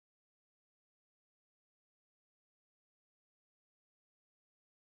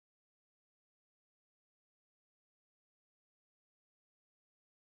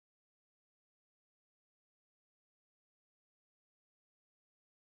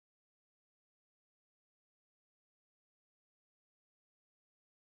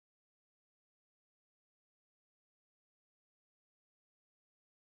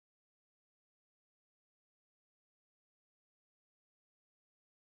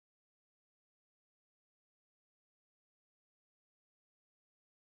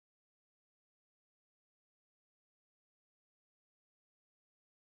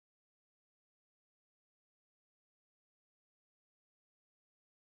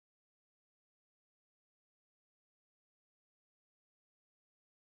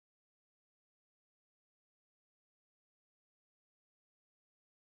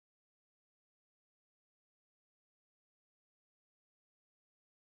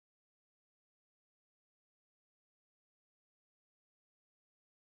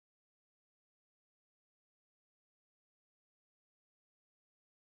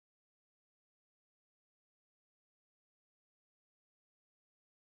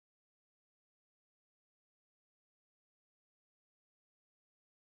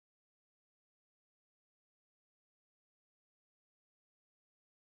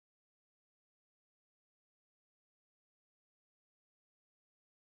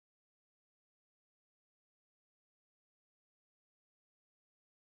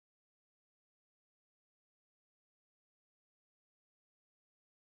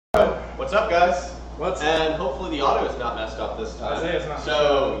What's up, guys? And hopefully the audio is not messed up this time. It's not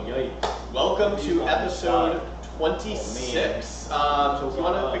So, yikes. welcome to episode 26. So do you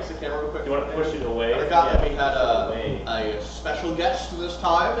want to fix the camera real quick? Do you want to push it away? I forgot that we had a special guest this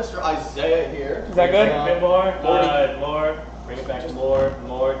time, Mr. Isaiah here. Is that good? A bit more, more. Bring it back to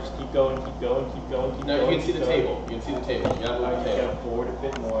more. Just keep going. No, you can see the table. You can see the table. You gotta move the table. Gotta forward a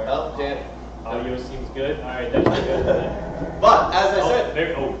bit more. Oh, Danny. Audio seems good. All right, that's good. But as I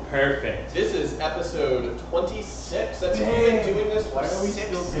said, Perfect. this is episode 26. That's we've been doing this for Why are we 6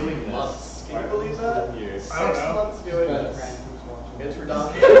 still doing this? months. Can you believe that? Years. 6 I don't know. months doing this.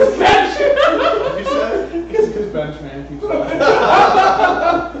 Introduction. Because Benchman keeps watching.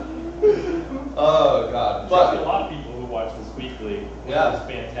 Oh God. There's a lot of people who watch this weekly. Yeah. It's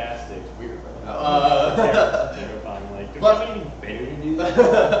fantastic. Weird. Terrifying. Like, there's But- anything better than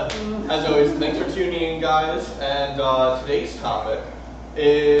this. As always, thanks for tuning in, guys. And today's topic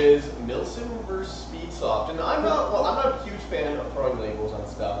is Milsim versus Speedsoft. And I'm not a huge fan of throwing labels on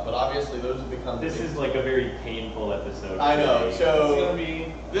stuff, but obviously those have become. This is like a very painful episode. I know. today. So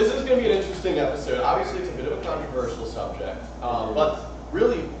this is going to be an interesting episode. Obviously, it's a bit of a controversial subject, but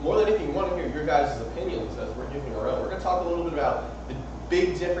really, more than anything, we want to hear your guys' opinions as we're giving our own. We're going to talk a little bit about the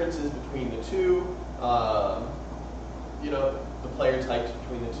big differences between the two. The player types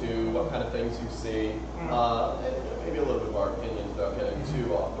between the two, what kind of things you see, and maybe a little bit of our opinions without getting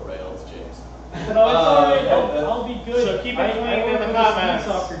too off the rails, James. No, it's alright. I'll be good. So keep it clean in the I comments.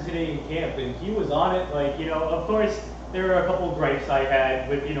 Speedsoft for today in camp, and he was on it. Like, of course, there were a couple of gripes I had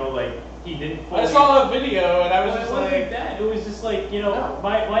with, like, he didn't fully... I saw a video and I was Well, just it wasn't like, that. It was just like,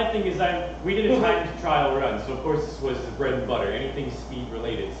 my thing is we did a timed trial run, so of course this was the bread and butter. Anything speed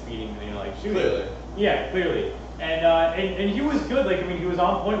related, speeding, like shooting. Clearly. Yeah, clearly. And he was good. Like, he was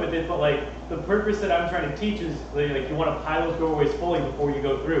on point with it. But like, the purpose that I'm trying to teach is like you want to pile those doorways fully before you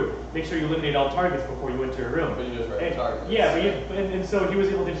go through. Make sure you eliminate all targets before you enter a room. But you just read the targets. Yeah, and so he was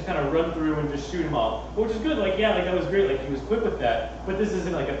able to just kind of run through and just shoot them all, which is good. Like, that was great. Like, he was quick with that. But this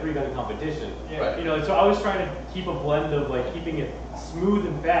isn't like a 3-gun competition. Yeah. Right. So I was trying to keep a blend of like keeping it smooth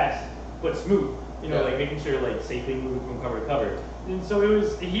and fast, but smooth. Like making sure like safely moving from cover to cover. And so it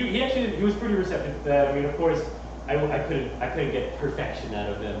was. He was pretty receptive to that. Of course, I couldn't get perfection out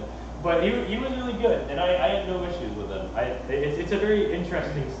of him, but he was really good, and I had no issues with him. It's a very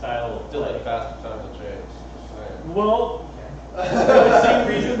interesting style of Still play. had faster time than James. Well, for the same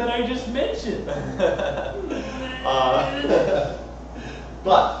reason that I just mentioned.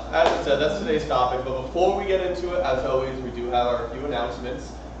 But, as I said, that's today's topic. But before we get into it, as always, we do have our few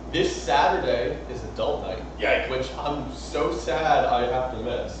announcements. This Saturday is adult night, Yikes. which I'm so sad I have to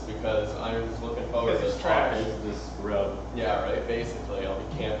miss because I was looking forward to Because this. it's trash. This scrub. Yeah, right. Basically, I'll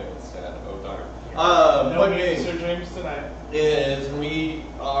be camping instead. Oh darn. no But meetings game or dreams tonight. is we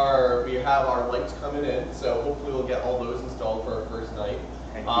have our lights coming in, so hopefully we'll get all those installed for our first night.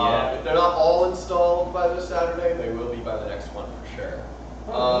 Heck yeah. If they're not all installed by this Saturday, they will be by the next one for sure.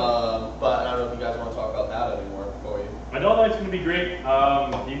 But I don't know if you guys want to talk about that anymore before you. Adult night's gonna be great.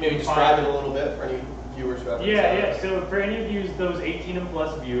 You Maybe can describe find- it a little bit for any viewers who haven't. Yeah. So for any of you, those 18 and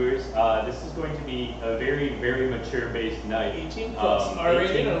plus viewers, this is going to be a very, very mature based night. 18 plus, 18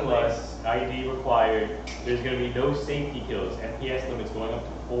 R-rated only. plus, ID required. There's going to be no safety kills. FPS limits going up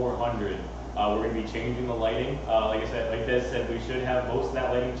to 400. We're going to be changing the lighting. Like I said, like Des said, we should have most of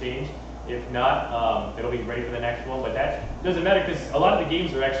that lighting changed. If not, it'll be ready for the next one. But that doesn't matter because a lot of the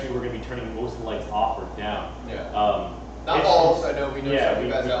games are actually we're going to be turning most of the lights off or down. Yeah. Not all, so I know we know some of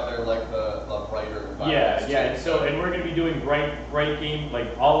you guys out there like the brighter environments. And we're going to be doing bright game,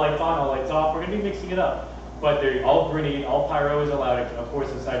 like all lights on, all lights off. We're going to be mixing it up. But they're all grenade, all pyro is allowed, of course,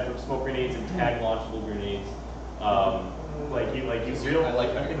 aside from smoke grenades and tag launchable grenades. I like that.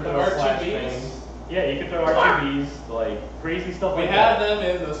 You can The throw flash RGBs? bangs. Yeah, you can throw RGBs, like crazy stuff We like have that.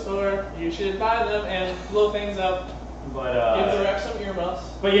 them in the store. You should buy them and blow things up. But Give the ref some earmuffs.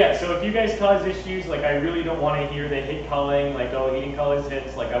 But yeah, so if you guys cause issues, like I really don't want to hear the hit culling, like eating colors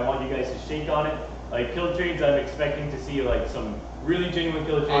hits. Like I want you guys to shake on it. Like kill trades, I'm expecting to see like some really genuine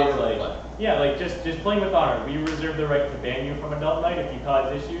kill trades. Honorable Like play. just playing with honor. We reserve the right to ban you from adult night if you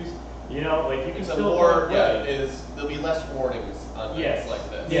cause issues. You can It's a still more, play. there'll be less warnings on Yes. nights like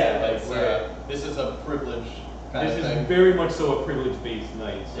this. Yeah, It's, like where- this is a privilege kind This of is thing. very much so a privilege-based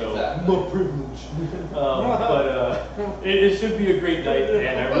night, so Exactly. more privilege. It should be a great night,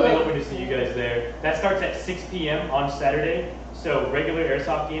 and I'm really hoping to see you guys there. That starts at 6 p.m. on Saturday, so regular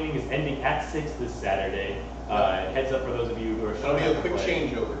Airsoft gaming is ending at 6 this Saturday. Heads up for those of you who are It'll be showing a up to quick play.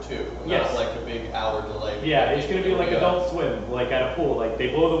 changeover too. Yes. Not like a big hour delay. Yeah, it's going to be like Adult Swim, like at a pool. Like they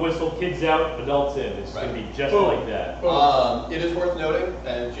blow the whistle, kids out, adults in. It's going to be just like that. It is worth noting,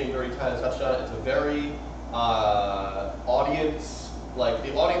 and James already kind of touched on it, it's a very audience, like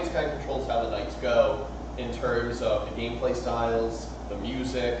the audience kind of controls how the nights go in terms of the gameplay styles, the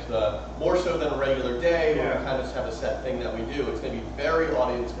music, more so than a regular day where we kind of just have a set thing that we do. It's going to be very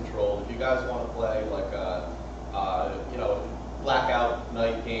audience controlled. If you guys want to play like a, blackout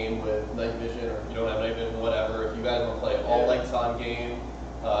night game with night vision, or if you don't have night vision, whatever, if you guys want to play an all lights on game,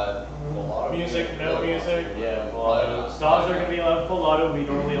 a lot of music, no music. Yeah, full auto. Stars are going to be allowed full auto. We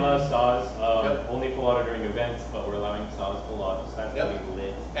normally allow stars, only full auto during events, but we're allowing stars full auto. So that's going to be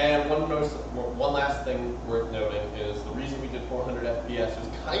lit. And one last thing worth noting is the reason we did 400 FPS was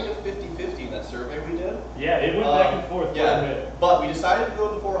kind of 50-50 in that survey we did. Yeah, it went back and forth. But we decided to go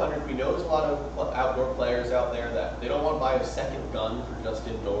with the 400. We know there's a lot of outdoor players out there that they don't want to buy a second gun for just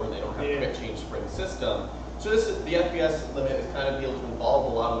indoor. They don't have a quick change spring system. So the FPS limit is kind of deal to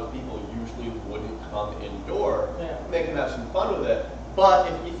involve a lot of those people who usually wouldn't come indoor, make them have some fun with it.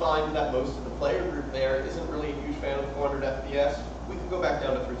 But if we find that most of the player group there isn't really a huge fan of 400 FPS, we could go back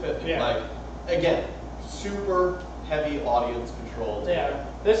down to 350. Yeah. Like, again, super heavy audience control. Yeah,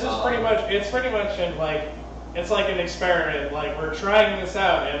 this is pretty much, it's pretty much it's like an experiment. Like, we're trying this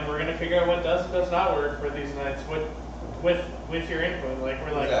out, and we're going to figure out what does and does not work for these nights with your input. Like,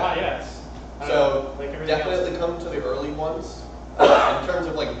 we're like, yes. So like definitely come to the early ones. In terms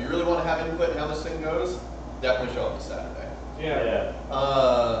of like, if you really want to have input in how this thing goes, definitely show up this Saturday.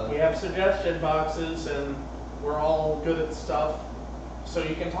 We have suggestion boxes, and we're all good at stuff, so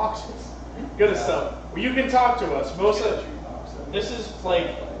you can talk to us. Good at stuff. Well, you can talk to us. Most of this is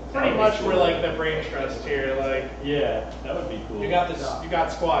like pretty much we're like the brain trust here. Like that would be cool. You got this. You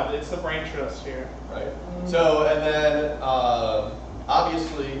got squad. It's the brain trust here. Right. So and then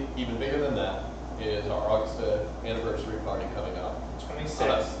obviously even bigger than that is our August anniversary party coming up. 26.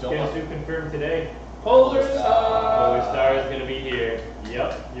 Guess who confirmed today? Polar Polar Star is going to be here.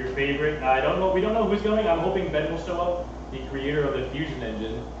 Yep, your favorite. I don't know. We don't know who's going. I'm hoping Ben will show up. The creator of the Fusion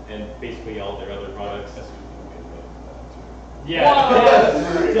engine and basically all their other products.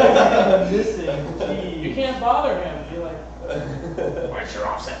 Yeah. Missing. You can't bother him. You're like, where's your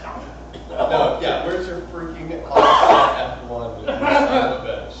offset now? No, where's your freaking offset F1? On the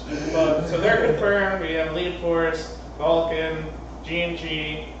bench. So they're confirmed. We have Lead Force, Vulcan,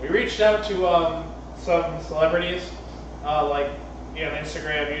 G&G. We reached out to some celebrities, like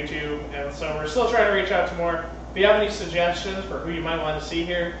Instagram, YouTube, and so we're still trying to reach out to more. If you have any suggestions for who you might want to see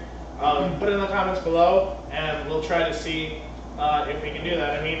here, put it in the comments below, and we'll try to see if we can do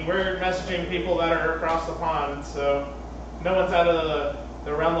that. I mean, we're messaging people that are across the pond, so no one's out of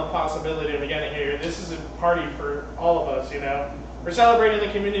the realm of possibility of getting here. This is a party for all of us, We're celebrating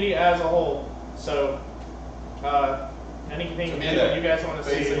the community as a whole, so anything that you guys want to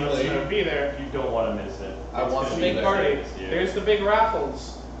see, let's be there. You don't want to miss it. I want It's to a be big party. There's the big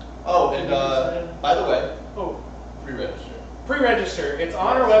raffles. Oh, and by the way, pre-register. Pre-register. It's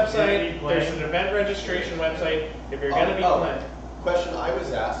on our website. There's an event registration website if you're going to be playing. Question I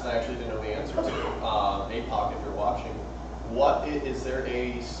was asked, and I actually didn't know the answer to. APOC, if you're watching, is there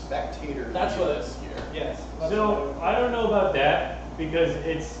a spectator this year? Yes. So I don't know about that because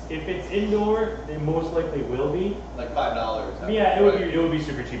if it's indoor, it most likely will be. Like $5. Yeah, it would be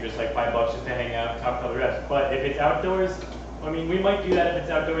super cheap, just like $5 just to hang out, talk to the rest. But if it's outdoors, I mean, we might do that if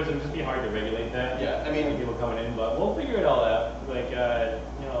it's outdoors. It'll just be hard to regulate that. Yeah, I mean, people coming in, but we'll figure it all out. Like,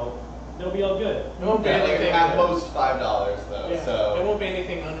 it'll be all good. It won't be anything. At most $5 though. Yeah, so it won't be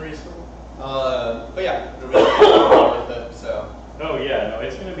anything unreasonable. But yeah, it'll be worth it. So. Oh yeah, no,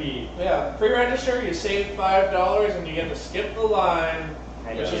 it's gonna be. Yeah, pre-register. You save $5 and you get to skip the line,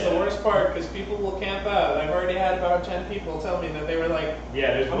 which is the worst part because people will camp out. I've already had about 10 people tell me that they were like,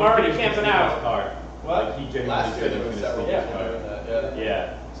 "Yeah, I'm already camping out." What? Like, he genuinely last year there was several people doing that.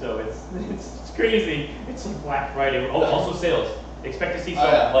 Yeah. So it's crazy. It's like Black Friday. Oh, also sales. Expect to see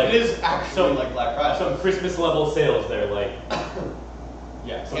some it is actually like Black Friday. Some Christmas level sales there, like.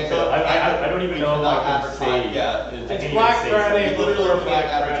 Yeah. I don't even know how I can say. Yeah, it's Black Friday before Black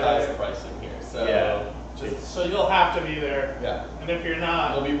Friday. Pricing here, so so you'll have to be there. Yeah. And if you're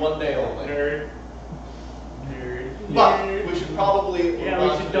not, it'll be one day only. Nerd. But we should probably we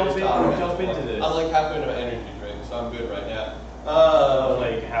should jump into this. I'm like halfway into an energy drink, so I'm good right now. I'm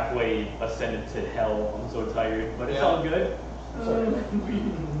like halfway ascended to hell. I'm so tired, but it's all good.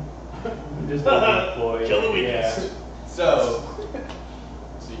 Just a boy. Kill the weakness. So,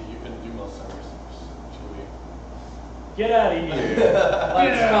 see, you can do most summers. Get out of here.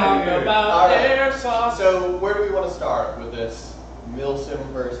 Let's talk about All right. Airsoft. So where do we want to start with this Milsim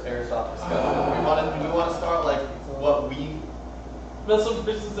versus Airsoft discussion? Do we want to start like what we? Milsim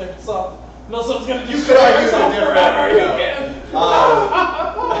versus Airsoft. Milsim's gonna You destroy could argue the Airsoft forever. You difference.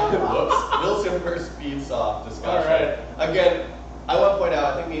 can. Whoops. Milsim versus Speedsoft discussion. All right. Again, I want to point out,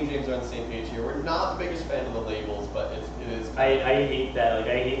 I think me and James are on the same page here. We're not the biggest fan of the labels, but it is. I hate that. Like,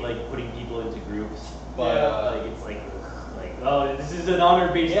 I hate like putting people into groups. But Like, it's like, oh, this is an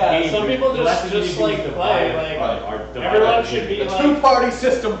honor-based Yeah, game. some people The last thing you just do is like divide- play, like, divide everyone the should be community. The like- two-party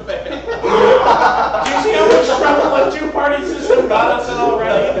system fan. Do you see how much trouble the two-party system got us in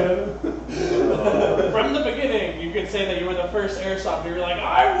already? From the beginning, you could say that you were the first Airsoft. You were like,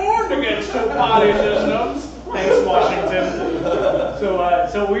 I warned against two-party systems. Thanks, Washington.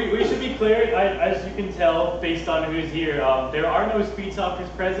 So we should be clear, as you can tell, based on who's here, there are no Speedsofters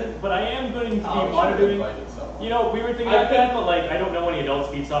present, but I am going to be monitoring. You know, we were thinking about that, but like, I don't know any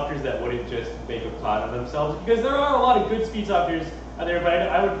adult Speedsofters that wouldn't just make a clown of themselves, because there are a lot of good Speedsofters out there, but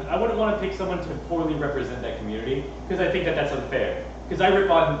I wouldn't want to pick someone to poorly represent that community, because I think that that's unfair. Because I rip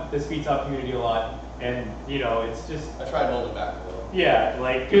on the Speedsoft community a lot, and you know, it's just. I tried to hold it back a little. Yeah,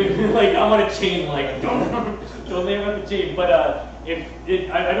 like like I'm on a chain, like don't name on the chain. But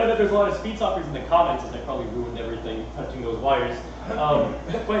I know that there's a lot of Speedsofters in the comments, and I probably ruined everything touching those wires.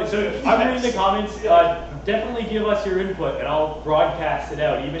 But so if I'm reading the comments, definitely give us your input, and I'll broadcast it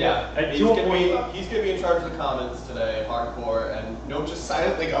out. Even if, he's to a gonna point. be in charge of the comments today, hardcore, and don't just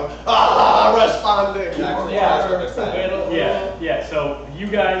silently go responding. Actually, that's what they're saying. Yeah. So you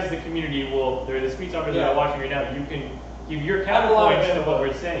guys, the community, they're the Speedsofters that are watching right now. You can give your counterpoints to what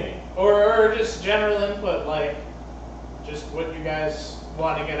we're saying, or just general input, like just what you guys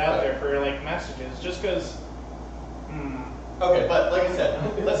want to get out there for like messages. Just because. Okay, but like I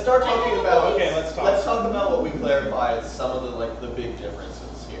said, let's start talking about. Okay, let's talk. Let's talk about what we clarified as some of the big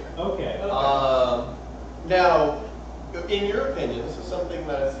differences here. Okay. Now, in your opinion, this is something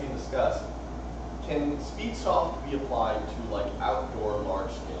that I've seen discussed. Can Speedsoft be applied to like outdoor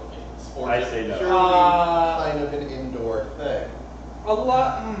large-scale games, or I just say no. purely kind of an indoor thing? A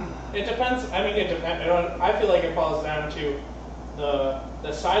lot. It depends. I mean, it depends. I feel like it falls down to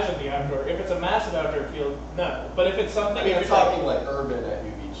the size of the outdoor. If it's a massive outdoor field, no. But if it's something, I mean, that's you're talking like urban at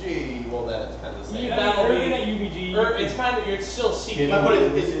UVG. Well, then it's kind of the same. that'll be at UVG. Or it's kind of it's still CQB. But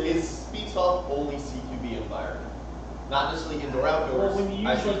is Speedsoft only CQB environment? Not necessarily indoor outdoors. Well, when you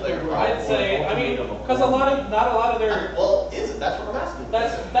I use should like clarify. I'd say. I mean, because not a lot of their. Well, is it? That's what I'm asking.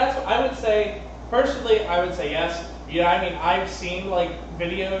 That's what I would say. Personally, I would say yes. Yeah, I mean, I've seen like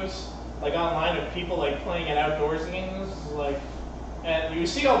videos like online of people like playing at outdoors games, like, and you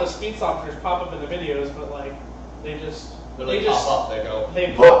see all the Speedsofters pop up in the videos, but like they just pop up. They go.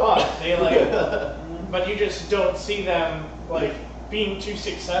 They pop up. They like, but you just don't see them like being too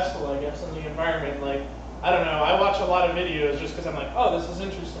successful, I guess, in the environment. Like, I don't know. I watch a lot of videos just because I'm like, oh, this is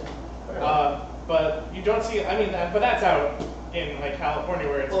interesting. But you don't see. I mean, but that's out in like California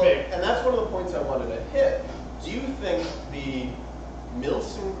where it's big. And that's one of the points I wanted to hit. Do you think the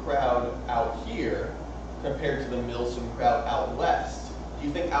Milsim crowd out here compared to the Milsim crowd out west, do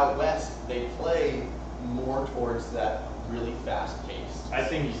you think out west they play more towards that really fast paced? I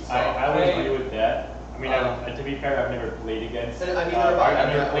think I would agree with that. I mean, to be fair, I've never played against. I mean, I've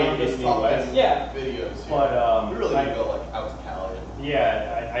never played in the West. Videos here. But we really need to go like out to Cali.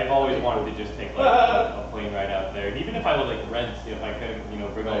 Yeah, I've always wanted to just take like a plane ride out there, and even if I would like rent, if I could,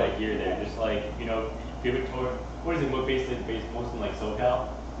 bring all my gear there, just like give it toward. What is it? What based most in like SoCal?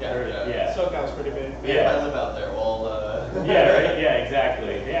 Yeah. SoCal's pretty big. Yeah, I live out there. Well, yeah, right. Yeah,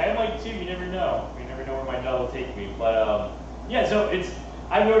 exactly. Yeah, I might too. You never know. You never know where my job will take me. But yeah. So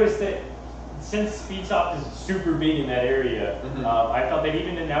I've noticed that since Speedsoft is super big in that area, I felt that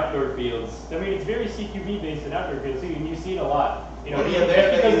even in outdoor fields, I mean, it's very CQB based in outdoor fields too, and you see it a lot.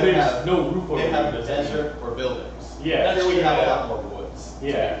 Because there's no roof over it. They have desert or buildings. Yeah. Here we have a lot more woods.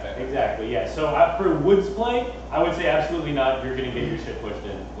 Yeah, exactly. Yeah. So for woods play, I would say absolutely not. You're gonna get your shit pushed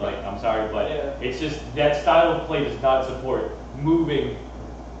in. Like, I'm sorry, but it's just that style of play does not support moving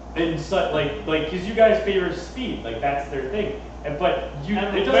and such because you guys favor speed. Like that's their thing. But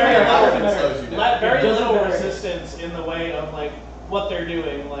it doesn't matter. Very little resistance in the way of like what they're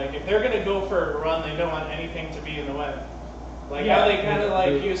doing. Like if they're gonna go for a run, they don't want anything to be in the way. Like how they kind of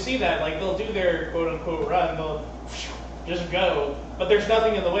like you see that like they'll do their quote unquote run, they'll just go, but there's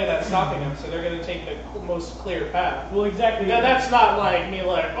nothing in the way that's stopping them, so they're gonna take the most clear path. Well, exactly. Now, that's not like me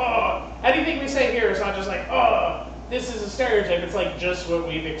like anything we say here is not just like this is a stereotype. It's like just what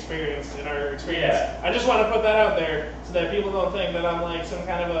we've experienced in our experience. Yeah. I just want to put that out there so that people don't think that I'm like some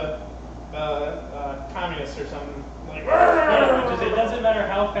kind of a communists or something. Like, It doesn't matter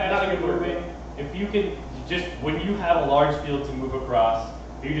how fast Not a you're good word. moving. If you can just, when you have a large field to move across,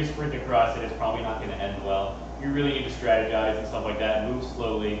 if you just sprint across it, it's probably not going to end well. You really need to strategize and stuff like that, move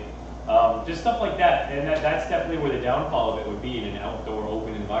slowly. Just stuff like that. And that's definitely where the downfall of it would be in an outdoor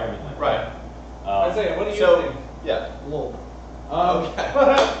open environment like Right. that. Isaiah, what do you So, think? yeah. Well, Okay.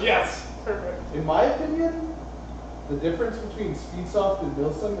 Yes, perfect. in my opinion, the difference between Speedsoft and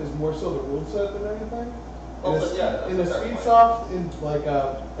Milsim is more so the rule set than anything. Well, In a, but yeah, that's in a a fair point. Speedsoft, in like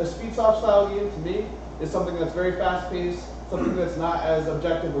a Speedsoft style game, to me, is something that's very fast paced, something that's not as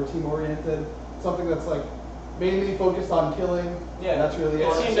objective or team oriented, something that's like mainly focused on killing. Yeah. That's really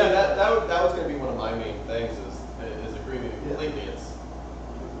Well, it. see, that was going to be one of my main things is agreeing with you completely. It's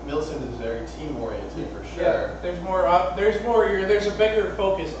Milsim is very team oriented for sure. Yeah, there's a bigger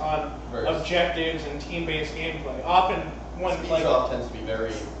focus on Versus- objectives and team-based gameplay. Often when Speedsoft tends to be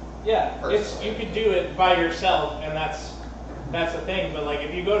very yeah, it's personal. you could do it by yourself, and that's the thing. But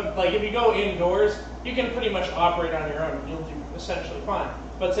if you go indoors, you can pretty much operate on your own. You'll do essentially fine.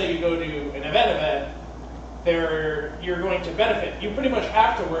 But say you go to an event, you're going to benefit. You pretty much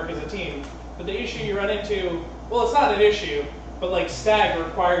have to work as a team. But the issue you run into, well, it's not an issue, but Stag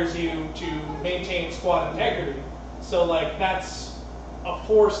requires you to maintain squad integrity. So that's a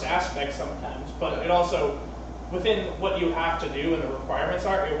forced aspect sometimes. But it also, within what you have to do and the requirements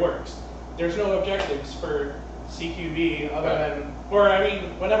are, it works. There's no objectives for CQB other than,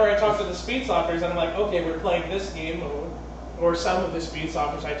 whenever I talk to the Speedsofters, and I'm like, okay, we're playing this game, or some of the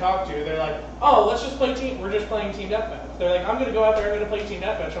Speedsofters I talk to, they're like, oh, let's just play team. We're just playing team deathmatch. They're like, I'm going to go out there, I'm going to play team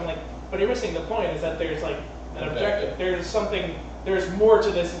deathmatch. I'm like, but you're missing the point. Is that there's an objective. There's more to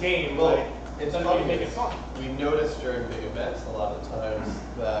this game. Well, it's than funny. make it fun. We've noticed during big events a lot of times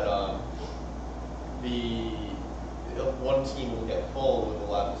that one team will get full with a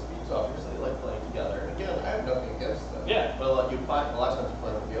lot of Speedsofters. They like playing together. And again, I have nothing against them. Yeah. But a lot of times you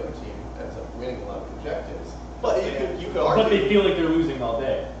play with the other team ends up winning a lot of objectives. But you could argue. But they feel like they're losing all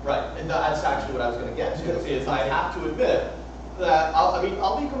day. Right, and that's actually what I was going to get to. Is I have to admit that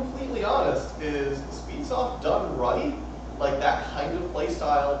I'll be completely honest. Is Speedsoft done right? That kind of play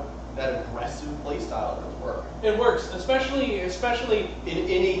style, that aggressive play style does work. It works, especially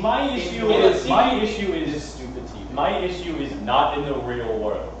In My in issue this is stupid TV. my issue is not in the real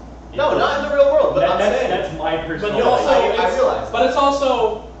world. No, not in the real world. But I'm saying that's my personal. But you also, opinion. I realize. But it's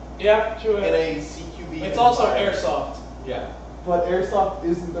also you have to. in a CQB. It's also environment. Airsoft. Yeah. But Airsoft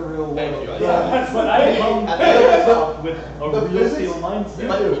isn't the real world. Thank you. Yeah. But I come At the end of Airsoft with a the real physics- steel mindset.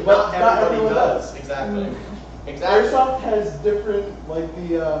 But do, not but not everybody everyone does. does. Exactly. Exactly. Airsoft has different,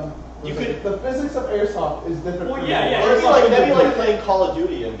 You could- the physics of Airsoft is different. Well, from yeah, real yeah. world. That'd be like playing Call of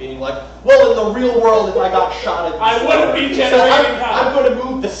Duty and being like, well, in the real world, if I got shot at I wouldn't be generating power. I'm going to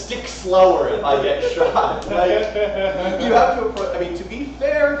move the stick slower if I get shot. You have to approach. To be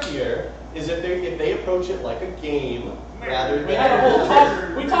fair here, is if they approach it like a game rather than. We had a whole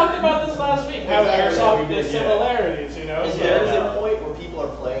talk. We talked about this last week. How Exactly. Airsoft We did, has yeah. similarities, And So, there is a point where people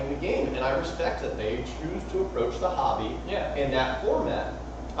are playing the game, and I respect that they choose to approach the hobby Yeah. in that format.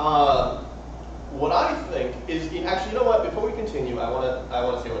 What I think is, actually, you know what? Before we continue, I want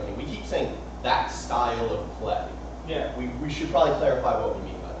to say one thing. We keep saying that style of play. yeah. We should probably clarify what we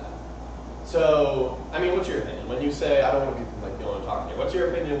mean by that. So, what's your opinion when you say I don't want to be talking here? What's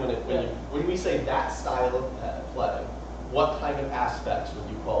your opinion when we say that style of play? What kind of aspects would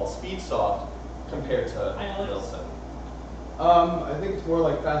you call Speedsoft compared to Milsim? I think it's more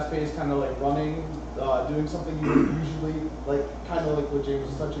like fast-paced, kind of like running, doing something you would usually, kind of like what James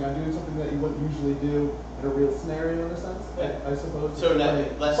was touching on, doing something that you wouldn't usually do in a real scenario, in a sense, I suppose. So Playing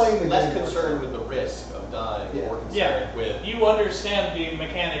the less game concerned with the risk of dying, Yeah. more concerned Yeah, with. you understand the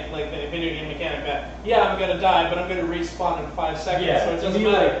mechanic, the video game mechanic that, I'm going to die, but I'm going to respawn in 5 seconds, Yeah, so it to doesn't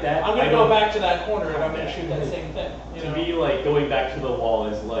me, matter. like that, I'm going I to go don't- back to that corner and I'm going to Yeah. shoot that same thing. To me, going back to the wall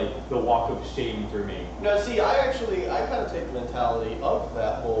is like the walk of shame for me. No, see, I kind of take the mentality of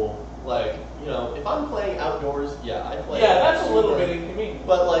that whole, if I'm playing outdoors, I play. Yeah, that's a little super- bit inconvenient.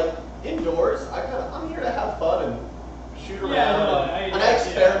 But indoors, I'm here to have fun and shoot around. Yeah, no, and I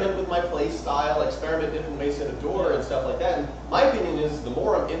experiment with my play style, experiment different ways to the door and stuff like that. And my opinion is, the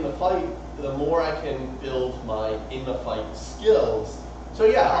more I'm in the fight, the more I can build my in the fight skills. So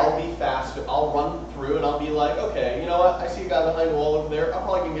I'll be faster. I'll run through and I'll be like, okay, you know what? I see a guy behind the wall over there. I'm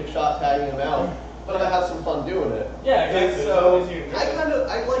probably gonna get shot tagging him out, but I'm gonna have some fun doing it. Yeah, And exactly. so As long as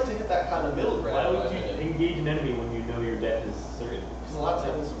I'd like to hit that kind of middle Why ground. would you engage an enemy when you know your death is certain? Because a lot of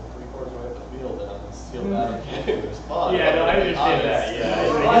times I'm 3/4 way up the field and I'm still bad at respond. Yeah, no, I understand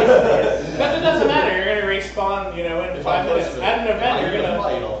that. But it doesn't matter. You're going to respawn, you know, in If 5 I'm close minutes to it, at an if event, I you're need to gonna.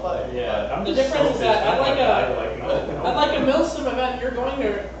 play, I'll play. Yeah, But- I'm The just difference is selfish. that I'm I like no. At like a Milsim event, you're going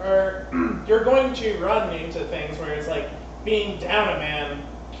to you're going to run into things where it's like being down a man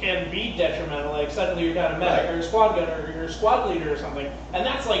can be detrimental. Like suddenly you're down a medic or a squad gunner or you're a squad leader or something, and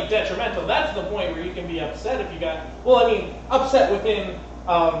that's like detrimental. That's the point where you can be upset if you got. Well, I mean, upset within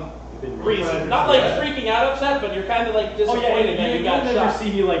reason, not like freaking out upset, but you're kind of like Oh yeah, disappointed that you got never shot.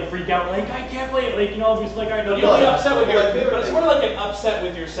 see me like freak out like I can't play it, like you know, just like I know. You'll be upset with Like, your, but it's more like an upset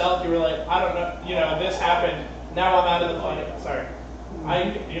with yourself. You were like, I don't know, you know, this happened. Now I'm out of the fight. Sorry,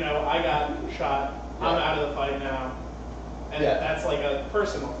 I got shot. I'm out of the fight now, and that's like a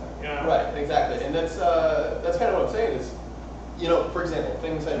personal thing. You know? Right, exactly, and that's kind of what I'm saying is, you know, for example,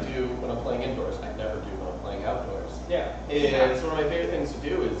 things I do when I'm playing indoors, I never do when I'm playing outdoors. Yeah. And one of my favorite things to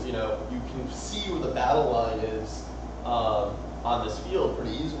do is, you know, you can see where the battle line is on this field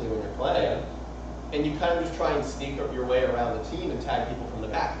pretty easily when you're playing. And you kind of just try and sneak your way around the team and tag people from the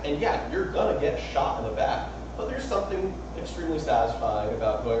back. And yeah, you're gonna get shot in the back, but there's something extremely satisfying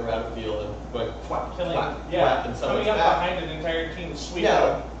about going around the field and going whack, Killing, whack, yeah, whack in someone's coming up back. behind an entire team, sweep Now,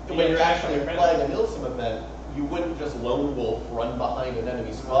 out. when you're actually playing a Milsim event, you wouldn't just lone wolf run behind an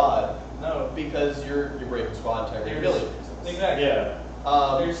enemy squad. No. Because you're breaking squad integrity There's- million reasons. Exactly. Yeah.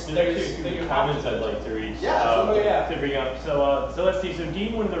 There's Actually a few comments I'd like to read. To bring up. So let's see. So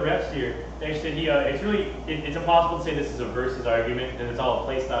Dean, one of the refs here, they said it's impossible to say this is a versus argument, and it's all a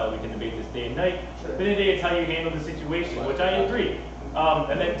play style. We can debate this day and night. Sure. But in the day, it's how you handle the situation, which I agree.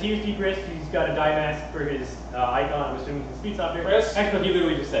 And then TSD Chris, he's got a dye mask for his icon. I'm assuming he's Speedsoft here. Chris? Actually, he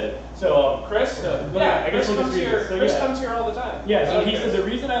literally just said it. So Chris? I guess we'll just read it. So, Chris comes here all the time. Yeah, so he Chris. said the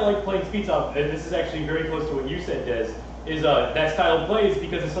reason I like playing Speedsoft, and this is actually very close to what you said, Des, is that style of play is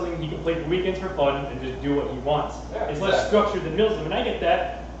because it's something he can play for weekends for fun and just do what he wants. Yeah, it's less structured than Milsim, and I get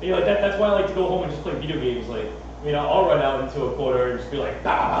that. You know, like that's why I like to go home and just play video games. Like, you know, I'll run out into a corner and just be like,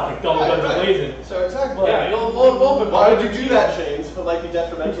 like double guns blazing. So exactly. But- Yeah, you'll load both of Why them. would you do that, James? If it might be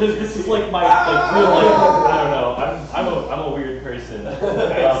detrimental. Because this is like my like real life. I don't know. I'm a weird person.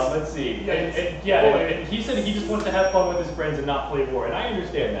 Let's see. And he said he just wants to have fun with his friends and not play war, and I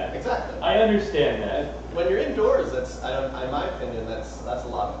understand that. Exactly. I understand that. When you're indoors, in my opinion, that's a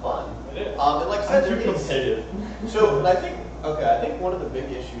lot of fun. It is. And like I I'm said, too there is. competitive. So I think one of the big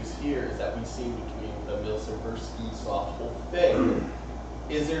issues here is that we've seen between the Milsim versus Speedsoft whole thing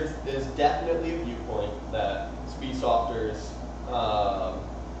is there's definitely a viewpoint that Speedsofters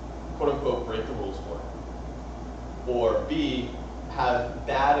quote unquote break the rules more, or B, have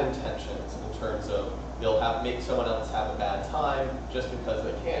bad intentions in terms of they'll make someone else have a bad time just because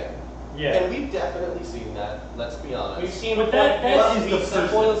they can. Yeah. And we've definitely seen that, let's be honest. We've seen But that is the that person.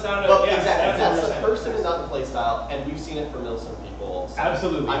 boils down to But yeah, exactly, that's the 100%. person and not the play style, and we've seen it for Milsim people. So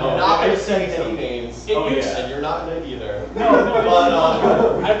Absolutely. I'm Oh, not I going to said say so. any names, It used- and you're not going to either. No,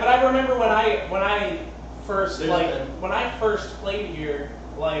 But But I remember when I first There's when I first played here,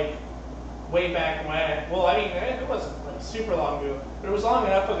 like way back when. Well, I mean, it wasn't like super long ago, but it was long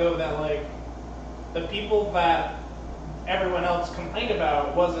enough ago that like the people that everyone else complained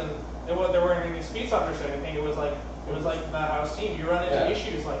about there weren't any Speedsofters or anything. It was like the house team. You run into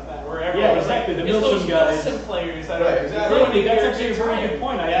issues like that where everyone was exactly, like, the it's those Milsim guys. Milsim players that Right, are exactly. ruining That's their actually a very good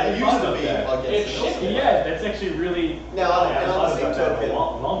point. I it hadn't used thought to about be that. It against should Milsim. be. Yeah, that's actually really. Now, I and hadn't on thought the same about that in token,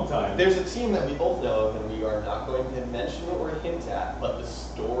 a long time. There's a team that we both know of, and we are not going to mention it or hint at, but the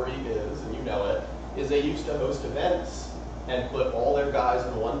story is, and you know it, is they used to host events and put all their guys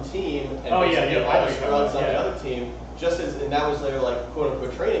in one team and Oh, yeah, basically yeah, I all know the you're talking scrubs on about, the yeah. other team, and that was their like quote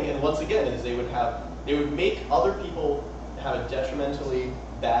unquote training. And once again, is they would make other people have a detrimentally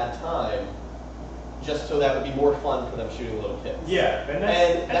bad time, just so that would be more fun for them shooting little kids. Yeah, and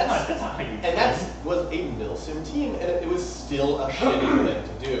that's not how you and train. that was a Milsim team, and it was still a shitty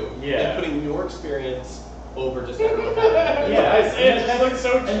thing to do. Yeah. And putting your experience over just everyone having a good Yeah, time. It just looks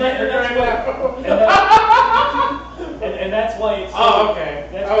so and triggered that's right now. And that's why it's so, Oh, okay.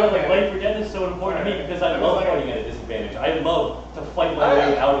 That's why like Okay. life or death is so important to me because I I was love like- fighting at a disadvantage. I love to fight my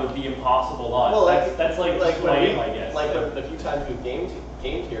way out of the impossible odds. Well, that's like who I am, I guess. Like the few times we've gamed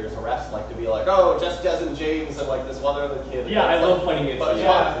here, as refs like to be like, oh, just Des and James and like this one other kid. Yeah, I It's love like- fighting against but you. it's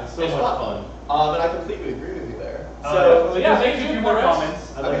Yeah, fun. it's so much fun. And I completely agree with you there. So yeah, there's they actually a do few more the rest.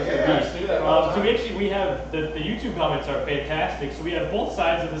 comments I'd like Okay, to yeah, read. let's do that all the So time. we have the YouTube comments are fantastic. So we have both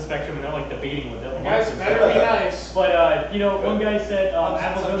sides of the spectrum, and they're like debating with them. Guys, better be nice. But one guy said, Lots of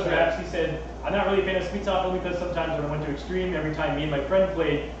Apple Guns sunshine. Raps, he said, I'm not really a fan of Speedsoft only because sometimes when I went to Extreme, every time me and my friend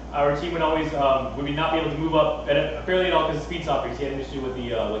played, our team would always would not be able to move up barely at all because of Speedsofters. He had an issue with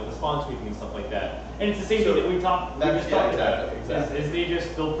the spawn sweeping and stuff like that. And it's the same So thing that we just talked about. exactly.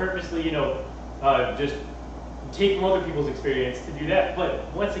 Is they'll purposely, just take from other people's experience to do that.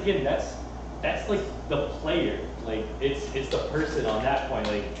 But once again, that's like the player. Like it's the person on that point.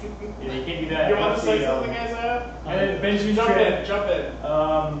 Like you can't do that. You want to say something, Isaiah? And then Benjamin Jump Tran. in, jump in.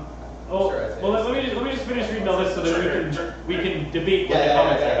 Let me just finish reading the list so that we can debate what the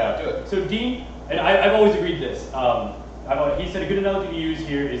comments are about. Do it. So Dean, and I've always agreed this. He said a good analogy to use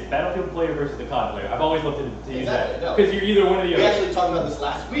here is battlefield player versus the COD player. I've always loved to use that because you're either one or the other. We actually talked about this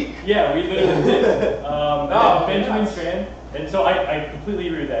last week. Yeah, we literally did. Benjamin Tran, and so I completely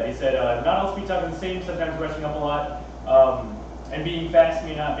agree with that. He said not all speed talk is the same. Sometimes rushing up a lot, and being fast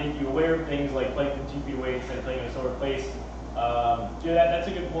may not make you aware of things like playing from 2 feet away instead of playing in a slower place. That's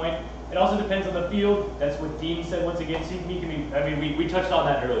a good point. It also depends on the field. That's what Dean said once again. CP can be, I mean, we touched on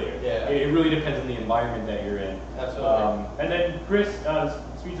that earlier. Yeah. It really depends on the environment that you're in. Absolutely. And then Chris,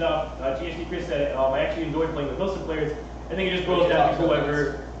 Speedsoft, GSD Chris said, I actually enjoy playing with Milsim players. I think it just boils down to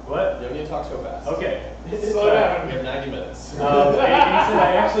whoever. What? You don't need to talk so fast. Okay. Slow down. We have 90 minutes. And he said,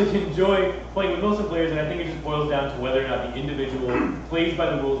 I actually enjoy playing with Milsim players, and I think it just boils down to whether or not the individual plays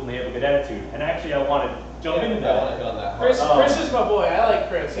by the rules and they have a good attitude. And actually, I want to jump into that. I want to hit on that. Chris is my boy. I like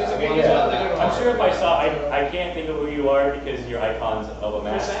Chris. He's a good one. I'm sure if I saw, I can't think of who you are because you're icons of a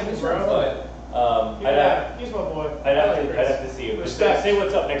match. Chris Atkins, bro. He's my boy. I'd have to see him. Respect. Say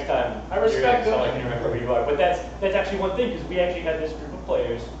what's up next time. I respect him. So I can remember who you are. But that's actually one thing because we actually had this group of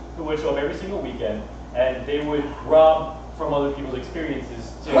players who would show up every single weekend and they would rob from other people's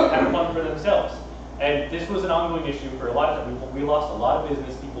experiences to have fun for themselves. And this was an ongoing issue for a lot of time. We lost a lot of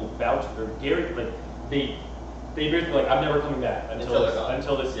business. People vouched for Gary, like they basically like, I'm never coming back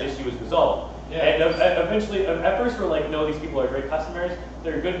until this issue is resolved. Yeah. And eventually, at first we're like, no, these people are great customers.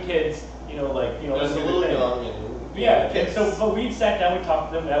 They're good kids. There's a let's do little the thing. young and Yeah, kids. and so, but we sat down, we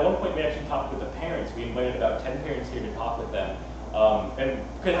talked to them. At one point, we actually talked with the parents. We invited about 10 parents here to talk with them. And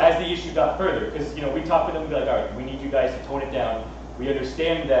cause as the issue got further, because we talked with them, we'd be like, all right, we need you guys to tone it down. We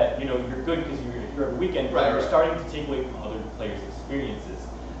understand that you're good because you're here every weekend, but you're starting to take away from other players' experiences.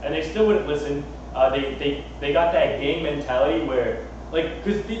 And they still wouldn't listen. They got that gang mentality where, like,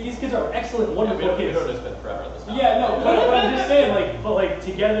 because these kids are excellent, wonderful kids. We don't just spend forever on this topic. Yeah, no, but I'm just saying, but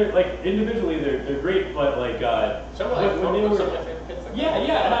together, individually, they're great, but when they were. Yeah,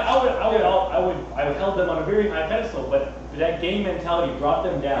 and I held them on a very high pedestal, but that gang mentality brought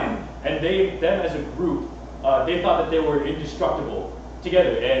them down, and them as a group, they thought that they were indestructible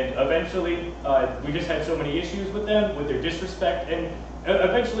together, and eventually we just had so many issues with them, with their disrespect, and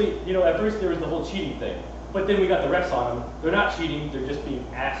eventually, at first there was the whole cheating thing, but then we got the refs on them. They're not cheating; they're just being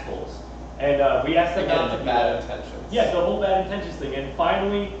assholes, and we asked them not to do bad that. intentions. Yeah, the whole bad intentions thing, and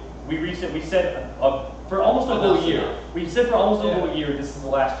finally we said for almost a whole year. We said for almost a whole year, this is the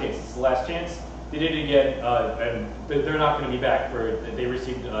last chance. This is the last chance. They did it again, and they're not going to be back. They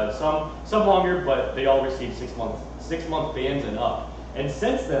received some longer, but they all received 6-month bans and up. And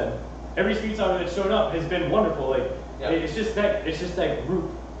since then, every Speedsoft that showed up has been wonderful. It's just that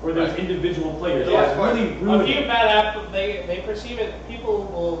group or those individual players. Yeah, It's really a ruining. few bad apples, they perceive it. People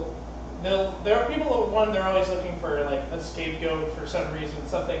will. There are people who they're always looking for like a scapegoat for some reason,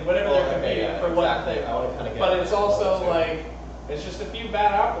 something, whatever they're competing for, what thing. But it's also like it's just a few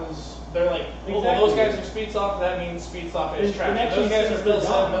bad apples. They're like, well, those guys are Speedsoft, that means Speedsoft is trash. Those guys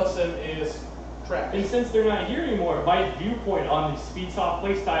are Milsim is trash. And since they're not here anymore, my viewpoint on the Speedsoft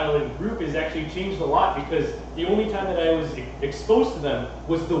playstyle and group has actually changed a lot because the only time that I was exposed to them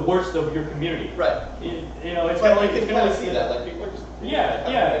was the worst of your community. Right. It's kind kind of like you see that, like people are just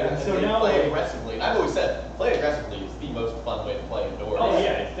and so now play aggressively. And I've always said, play aggressively is the most fun way to play indoors. Oh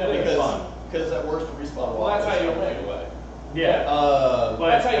yeah, it's definitely fun. Because at worst, the respawn Well, that's how you right away. Yeah. But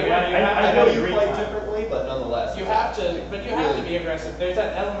that's how you win. I know you play differently, but nonetheless. You have to be aggressive. There's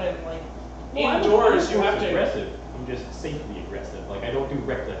that element, like, Well, indoors, you have to. Aggressive. I'm just safely aggressive. Like, I don't do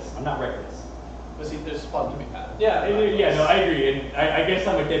reckless. I'm not reckless. But see, there's fun to be had. Yeah. Yeah, no, I agree. And I guess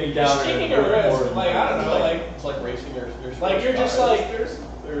I'm a Debbie Downer. Just taking a risk. Like, I don't know, like. It's like racing your like, you're just like.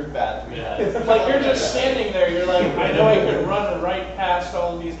 There's bad to be had. Like, you're just standing there, you're like, I know I could run right past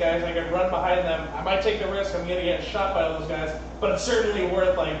all of these guys, I could run behind them, I might take the risk, I'm gonna get shot by all those guys, but it's certainly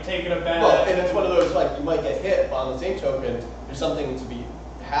worth, like, taking a bad... Well, and it's one of those, like, you might get hit, but on the same token, there's something to be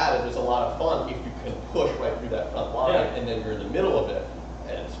had, and there's a lot of fun if you can push right through that front line, and then you're in the middle of it,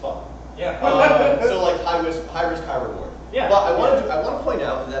 and it's fun. Yeah. So, like, high risk, high reward. Yeah. But I want to point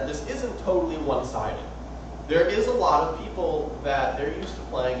out that this isn't totally one-sided. There is a lot of people that they're used to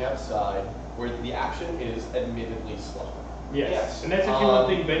playing outside where the action is admittedly slow. Yes. And that's actually one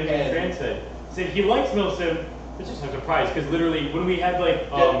thing Benjamin Tran said. He said he likes Milsim. It's just a surprise because literally when we had like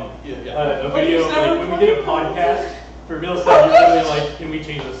a video, like when we did a podcast for Milsim, we were really like, can we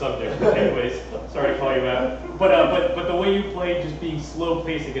change the subject? Anyways, sorry to call you out, but the way you play, just being slow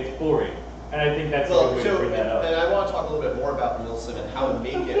paced, it gets boring. And I think that's a good way to bring that up. And I want to talk a little bit more about Milsim and how to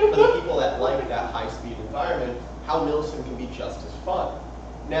make it, for the people that like that high-speed environment, how Milsim can be just as fun.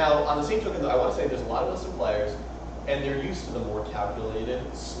 Now, on the same token, though, I want to say there's a lot of Milsim players, and they're used to the more calculated,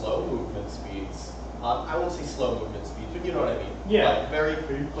 slow movement speeds. I won't say slow movement speeds, but you know what I mean. Yeah. Like very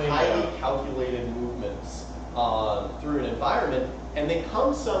highly calculated movements through an environment, and they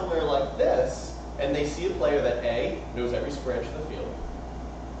come somewhere like this, and they see a player that A, knows every square inch of the field,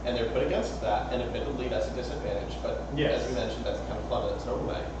 and they're put against that, and admittedly that's a disadvantage, but yes. as you mentioned, that's kind of fun in its own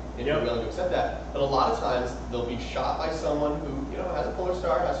way, if you're willing to accept that. But a lot of times, they'll be shot by someone who, has a Polar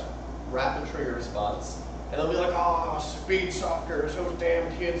Star, has rapid trigger response, and they'll be like, oh, Speedsofters, those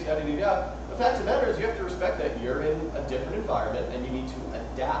damn kids, yada yada yada. The fact of the matter is you have to respect that you're in a different environment, and you need to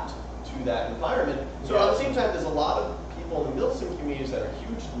adapt to that environment. So at the same time, there's a lot of people in the Milsim communities that are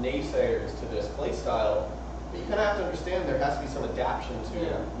huge naysayers to this play style. But you kind of have to understand there has to be some adaptation to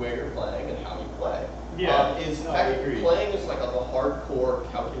where you're playing and how you play. Yeah. Playing is like a hardcore,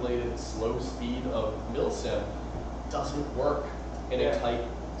 calculated, slow speed of Milsim doesn't work in a tight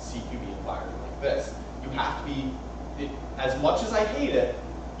CQB environment like this. You have to be, as much as I hate it,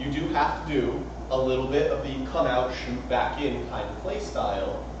 you do have to do a little bit of the come out, shoot back in kind of play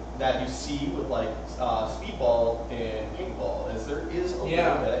style that you see with like speedball and paintball, as there is a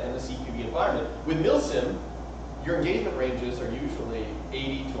little bit in the CQB environment. With Milsim, your engagement ranges are usually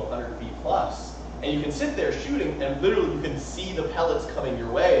 80 to 100 feet plus, and you can sit there shooting, and literally you can see the pellets coming your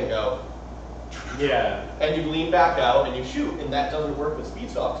way and go, and you lean back out and you shoot, and that doesn't work with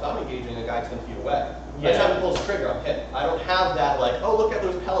Speedsoft because I'm engaging a guy 10 feet away. By the time he pulls the trigger, I'm hit. I don't have that like, oh, look at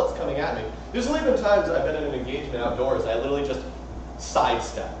those pellets coming at me. There's only been times I've been in an engagement outdoors, I literally just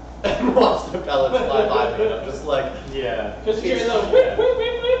sidestep and watch the pellets fly by me, and I'm just like, Because you're the whip, whip,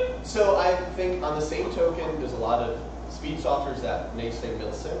 whip, whip. So I think on the same token, there's a lot of Speedsofters that may say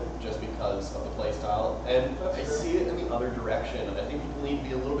Milsim just because of the play style, and I see it in the other direction, and I think people need to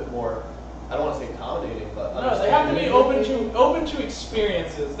be a little bit more, I don't want to say accommodating, but no, they have to be open to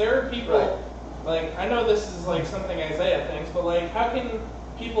experiences. There are people, like, I know this is like something Isaiah thinks, but like, how can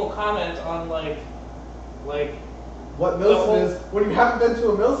people comment on like what Milsim is when you haven't been to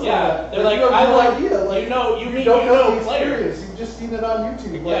a Milsim Yeah, yet. they're like, you have no idea. Like, you don't know the players. experience. You've just seen it on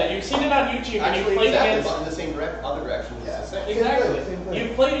YouTube. Yeah, you've seen it on YouTube, and actually you've played against. in the same other direction. It's the same. Exactly. Same thing.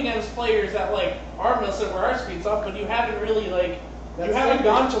 You've played against players that like are Milsim or are Speedsoft, but you haven't really like. That's You haven't like-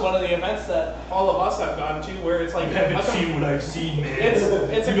 gone to one of the events that all of us have gone to, where it's like You haven't seen what I've seen, man.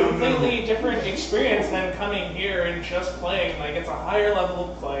 it's a You don't know. completely different experience than coming here and just playing. Like, it's a higher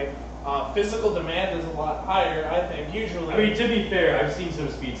level of play. Physical demand is a lot higher, I think, usually. I mean, to be fair, I've seen some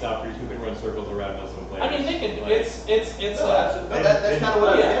Speedsofters who can run circles around Milsim players. I mean, they can. Like, It's That's kind of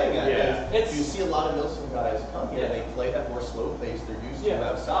what I'm getting at. Yeah. Is you see a lot of Milsim guys come here, and they play that more slow pace they're used to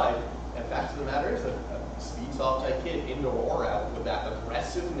outside. And fact of the matter is that a Speedsoft type kid, indoor or out, with that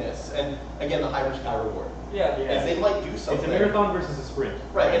aggressiveness, and again, the high risk, high reward. Is they might do something. It's a marathon versus a sprint.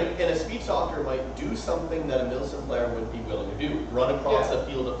 Right, and a Speedsofter might do something that a Milsim player would be willing to do. Run across a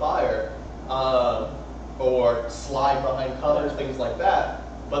field of fire, or slide behind covers, things like that,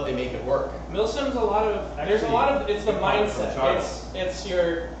 but they make it work. Milsim's a lot of. There's a lot of. It's the mindset.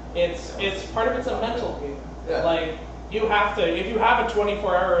 It's part of it's a mental game. Yeah. Like, you have to, if you have a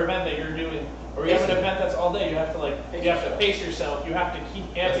 24-hour event that you're doing, or you have an event that's all day, you have to pace yourself. You have to keep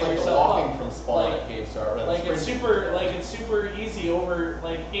It's amping like the yourself walking up. from spawn at Cave Star. Right? Like it's super easy over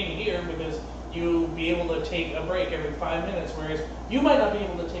like in here because you'll be able to take a break every 5 minutes, whereas you might not be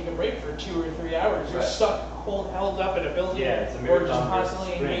able to take a break for 2 or 3 hours. You're stuck held up in a building It's a or marathon just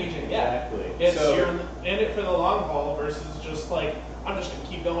constantly versus sprint. engaging. Exactly. You're in it for the long haul versus just like, I'm just going to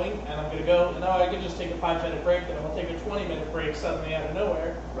keep going, and I'm going to go, and now I can just take a 5-minute break, then I'll take a 20-minute break suddenly out of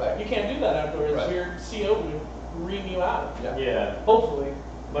nowhere. Right. You can't do that outdoors. Right. Your CO would ream you out. Yeah. Hopefully.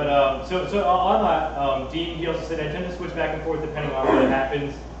 But so on that, Dean, he also said I tend to switch back and forth depending on what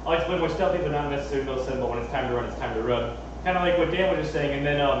happens. I like to play more stealthy, but not necessarily Milsim. But when it's time to run, it's time to run. Kind of like what Dan was just saying. And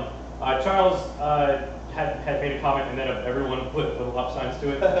then Charles had made a comment, and then everyone put little up signs to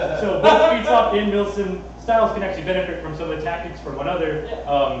it. So both Speedsoft and Milsim styles can actually benefit from some of the tactics from one another.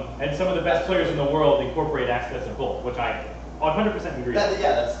 And some of the best players in the world incorporate aspects of both, which I 100% agree. That's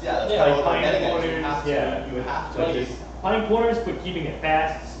kind of what I'm getting at. You have to. Like playing corners, but keeping it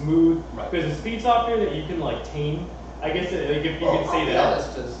fast, smooth. Because a Speedsofter that you can like tame, I guess like if you can say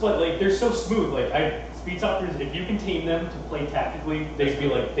that. But like they're so smooth. Like Speedsofters, if you can tame them to play tactically, they'd be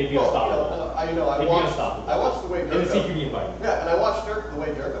unstoppable. I watched the way in the CQB environment. Yeah, and I watched the way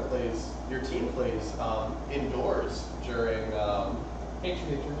Dirka plays. Your team plays indoors during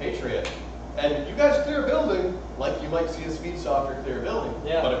Patriot, And you guys clear a building like you might see a Speedsofter clear a building,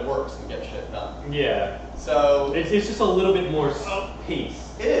 Yeah. but it works and gets shit done. Yeah. So It's just a little bit more pace.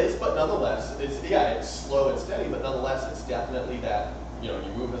 it is, but nonetheless, it's slow and steady, but nonetheless, it's definitely that, you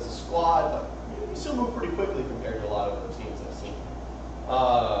move as a squad, but you still move pretty quickly compared to a lot of other teams I've seen.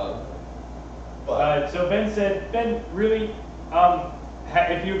 So Ben, really,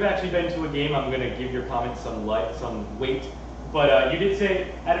 if you've actually been to a game, I'm going to give your comments some weight. But you did say,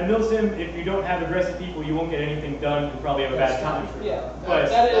 at a Milsim, if you don't have aggressive people, you won't get anything done and probably have a bad time. Yeah, But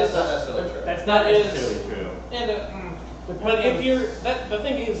That's not necessarily true. that's not That is- necessarily true. And but if you're the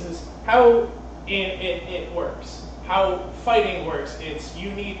thing is how it works, how fighting works. It's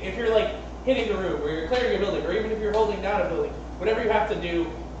you need if you're like hitting the roof or you're clearing a building or even if you're holding down a building, whatever you have to do,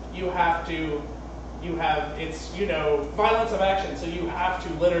 you have it's violence of action. So you have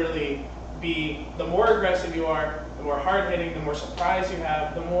to literally be the more aggressive you are, the more hard hitting, the more surprise you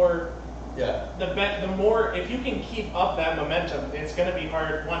have, the more. Yeah. The more, if you can keep up that momentum, it's going to be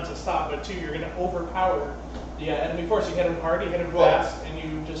hard, one, to stop, but two, you're going to overpower the enemy force. You hit them hard, you hit them fast, and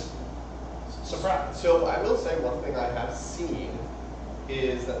you just surprise. So I will say one thing I have seen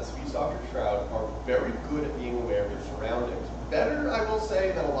is that the Speedsofter Shroud are very good at being aware of their surroundings. Better, I will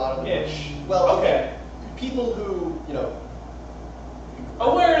say, than a lot of them. Well, okay. People who,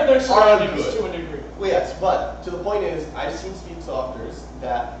 aware of their surroundings to a degree. Well, yes, but to the point is, I've seen Speedsofters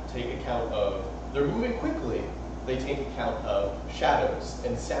that take account of, they're moving quickly, they take account of shadows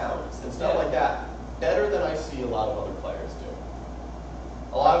and sounds and stuff like that better than I see a lot of other players do.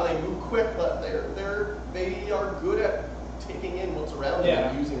 A lot of them move quick, but they are good at taking in what's around them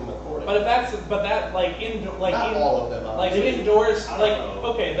and using them accordingly. But not all of them, obviously. indoors, I don't know.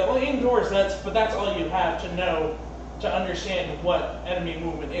 okay, indoors that's all you have to know to understand what enemy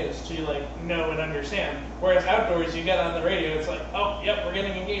movement is, to know and understand. Whereas outdoors, you get on the radio, it's like, oh, yep, we're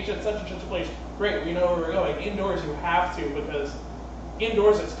getting engaged at such and such a place. Great, we know where we're going. Indoors, you have to, because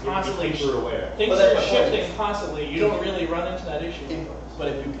indoors it's constantly You're aware. things are shifting constantly. You don't really run into that issue indoors. But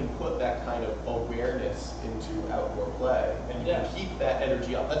if you can put that kind of awareness into outdoor play, and you can keep that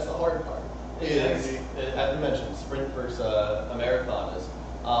energy up, that's the hard part. As we mentioned, sprint versus a marathon is,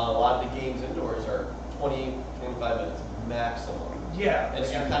 a lot of the games indoors are 20, 25 minutes maximum. Yeah. And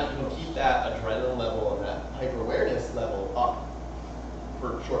so you can keep that adrenaline level and that hyper-awareness level up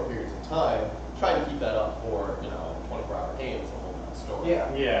for short periods of time, trying to keep that up for, 24-hour games, a whole different story.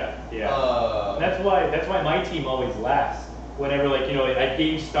 Yeah. That's why my team always laughs. Whenever, at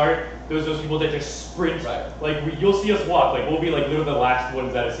game start, those people that just sprint. Right. You'll see us walk. We'll be literally the last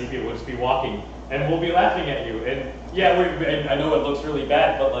ones out of CP. We'll just be walking, and we'll be laughing at you. And and I know it looks really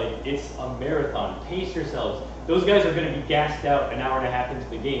bad, but it's a marathon. Pace yourselves. Those guys are going to be gassed out an hour and a half into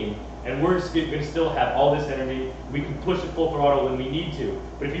the game, and we're going to still have all this energy. We can push it full throttle when we need to.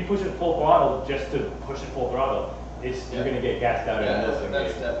 But if you push it full throttle just to push it full throttle, you're going to get gassed out.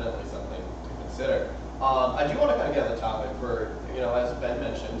 That's definitely something to consider. I do want to kind of get on the topic where, as Ben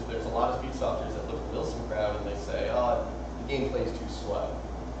mentioned, there's a lot of Speedsofters that look at the Milsim crowd and they say, oh, the gameplay is too slow.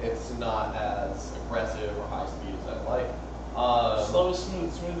 It's not as aggressive or high speed as I'd like. Slow is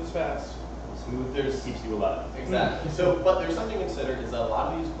smooth, smooth is fast. Smooth keeps you alive. Exactly. But there's something to consider is that a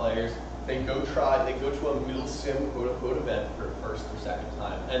lot of these players, they go to a Milsim quote-unquote event for the first or second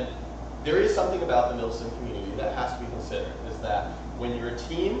time. And there is something about the Milsim community that has to be considered, is that when you're a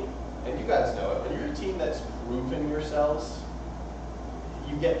team, and you guys know it, when you're a team that's proven yourselves,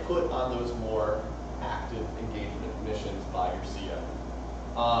 you get put on those more active engagement missions by your CO.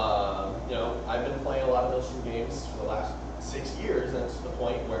 I've been playing a lot of Milsim games for the last 6 years, and it's to the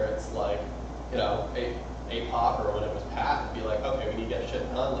point where it's a pop or when it was Pat would be like, okay, we need to get shit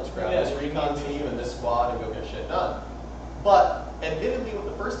done, let's grab this recon team and this squad and go get shit done. But admittedly,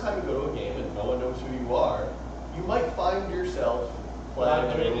 the first time you go to a game and no one knows who you are, you might find yourself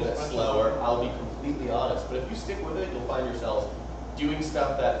playing a little bit slower. I'll be completely honest, but if you stick with it, you'll find yourselves doing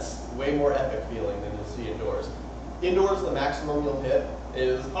stuff that's way more epic feeling than you'll see indoors. Indoors, the maximum you'll hit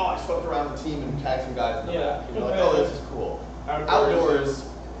is, oh, I swept around the team and tagged some guys in the back. And you're like, oh, this is cool. Outdoors,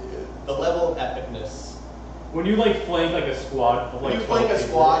 the level of epicness. When you flank a squad of when you flank a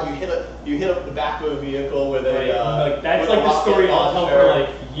squad, you hit up the back of a vehicle with a that's the story I'll tell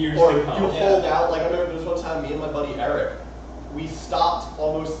for years to come. You hold out. I remember there was one time, me and my buddy Eric, we stopped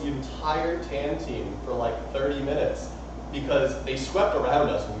almost the entire TAN team for 30 minutes because they swept around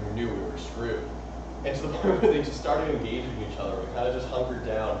us and we knew we were screwed. And to the point where they just started engaging each other. We kind of just hunkered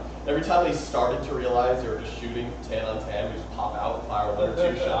down. Every time they started to realize they were just shooting tan on tan, we just pop out and fire 1 or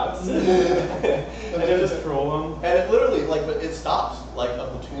 2 shots. and it just troll them. And it literally, but it stops, a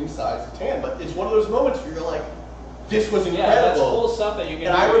platoon size of tan. But it's one of those moments where you're like, this was incredible. Yeah, that's cool stuff that you can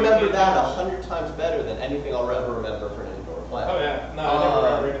And do. I remember that 100 times better than anything I'll ever remember for an indoor play. Oh yeah, no, I never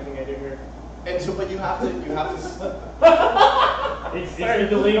remember anything I do here. And so, but you have to. It's the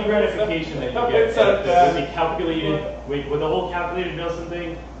delayed gratification that you get with the calculated, with the whole calculated Milsim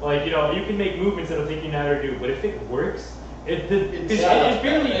thing. Like, you know, you can make movements that'll take you an hour to do, but if it works, plans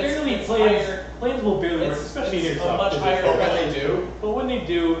will barely work, especially in Airsoft. Much higher. But when they do, But when they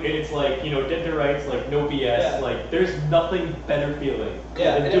do, it's like, you know, dead to rights, like no BS. Yeah. Like, there's nothing better feeling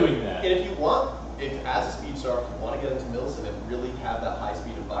than doing that. And if you want, if as a Speedsoft, you want to get into Milsim and really have that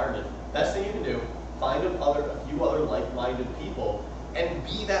high-speed environment, best thing you can do, find a few other like-minded people and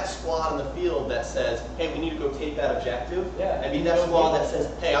be that squad in the field that says, hey, we need to go take that objective. Yeah. And be that squad that says,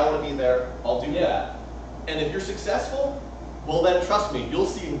 hey, I want to be there, I'll do that. And if you're successful, well then trust me, you'll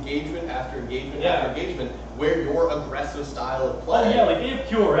see engagement after engagement after engagement where your aggressive style of play. Oh yeah, like they have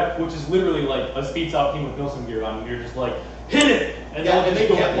QRF, which is literally like a Speedsoft team with Milsim gear on, and you're just like, hit it! And they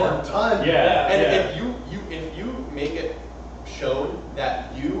get work done. Yeah. And if you make it shown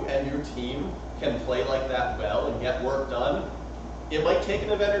that you and your team can play like that well and get work done, it might take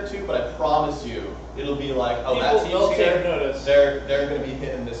an event or two, but I promise you, it'll be like, oh, that team's here. Notice. They're going to be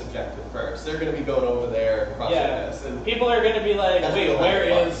hitting this objective first. They're going to be going over there and crushing this. And people are going to be like, That's wait, really where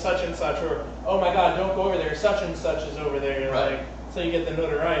fun. is such and such? Or, oh my God, don't go over there. Such and such is over there. Right. Like, so you get the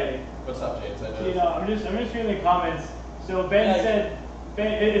notoriety. What's up, James? I know. You know, I'm just reading the comments. So Ben said,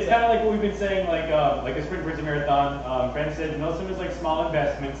 it's kind of like what we've been saying, like a sprint versus a marathon. Ben said Milsim is like small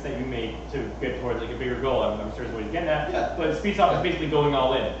investments that you make to get towards like a bigger goal. I'm sure is what he's getting at. Yeah. But Speedsoft is basically going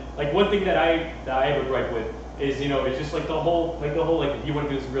all in. Like one thing that I have a gripe with is, you know, it's just like the whole if you want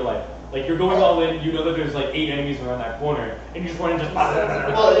to do this in real life. Like you're going all in, you know that there's like 8 enemies around that corner, and you just want to just.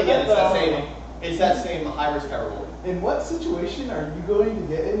 Well, again, it's that same high risk, high reward. In what situation are you going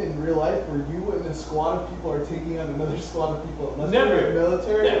to get in real life where you and a squad of people are taking on another squad of people? Unless Never. you're in the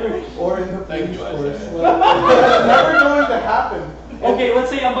military Never. or in the Thank police you, force. Isaiah. It's never going to happen. Okay,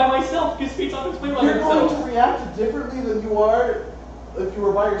 let's say I'm by myself because Speedsoft is playing by You're going himself. to react differently than you are if you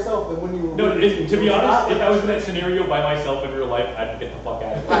were by yourself than when you were. No, to be honest, if I was in that that scenario by myself in real life, I'd get the fuck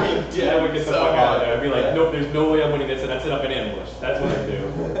out of I there. mean, yeah, I would get the so fuck out of there. hard. I'd be like, Yeah. nope, there's no way I'm winning this, and I'd set up an ambush. That's what I'd do.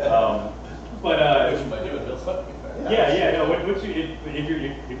 Which you might do in Milsim, to be fair. Yeah, no.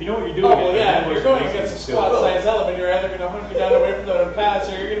 If you know what you're doing, Oh, well, an yeah, ambush you're going makes against a sense squad too. size element, you're either going to hunt you down away from them and pass,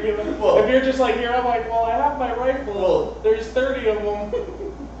 or you're going to be like, Well- if you're just like here, I'm like, well, I have my rifle, Well- there's 30 of them,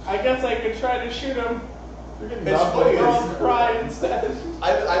 I guess I could try to shoot them, It's funny. or I'll cry instead.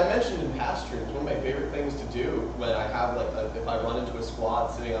 I've mentioned in past streams, one of my favorite things to do when I have if I run into a squad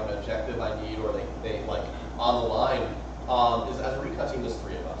sitting on an objective I need, or they like on the line, is as a recon team, there's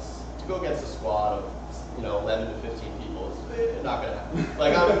 3 of us. To go against a squad of 11 to 15 people is not gonna happen.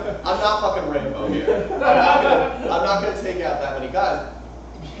 Like I'm not fucking Rambo here. I'm not gonna take out that many guys.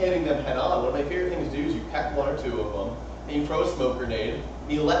 Hitting them head on. One of my favorite things to do is you peck 1 or 2 of them, and you throw a smoke grenade,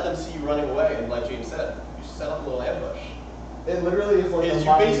 and you let them see you running away. And like James said, you set up a little ambush. It literally is like Is a you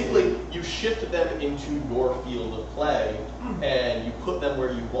mind basically game. you shift them into your field of play, and you put them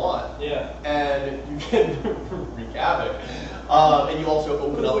where you want, Yeah. and you can wreak havoc. And you also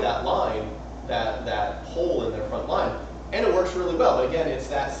open up that line, that hole in their front line, and it works really well. But again, it's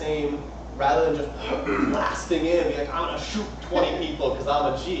that same, rather than just blasting in, be like I'm gonna shoot 20 people because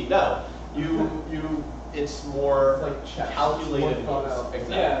I'm a G. No, it's more It's like chess. calculated It's more moves. thought out.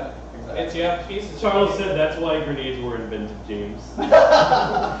 Exactly. Yeah. Exactly. It's, you have pieces. Charles said that's why grenades were invented, James. Going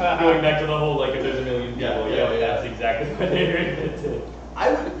back to the whole if there's a million people, Yeah, that's exactly why they were invented.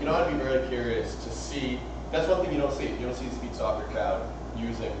 I'd be very curious to see. That's one thing you don't see. You don't see the speed soccer crowd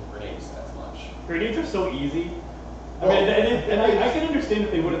using grenades as much. Grenades are so easy. I Well, mean, and I can understand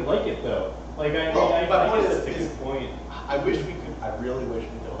if they wouldn't like it though. Like I my point guess is- that's a good point. I really wish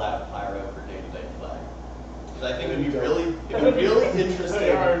we could allow pyro for day-to-day play. Because I think it'd be really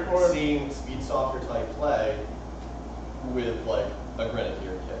interesting hardcore. seeing speed soccer type play with a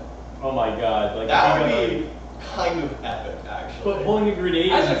grenadier kit. Oh my god! Like That if would you be kind of epic, actually. But pulling a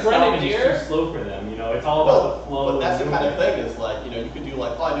grenade As a and stopping is grenadier- too slow for them. It's all about the flow. But that's the and kind of movement. thing is you could do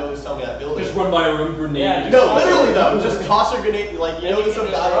oh, I know there's somebody in that building. Just run by a room, grenade. Yeah, and No, just- literally though, just toss a grenade, And know you there's can some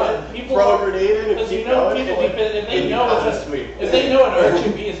just guy run. in, People throw a are- grenade in and Because keep you know, going. people, if they It'd be know kinda it's sweet. if they know an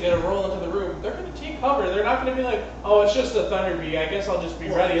R2B is going to roll into the room, they're going to take cover. They're not going to be like, oh, it's just a Thunder Bee. I guess I'll just be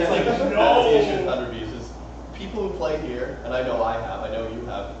ready. It's like, That's the issue with no. Thunder Bees is people who play here, and I know you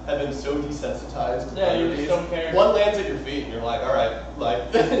have been so desensitized to Yeah, Thunder you just Bees. don't care. One lands at your feet, and you're like, all right,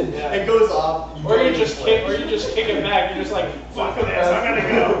 Yeah. it goes off. Or don't you even just flinch. kick it back. You're just like, fuck this, I'm gonna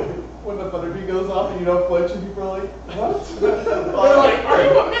go. When the thunder bee goes off and you don't flinch and people are like, what? They're like, are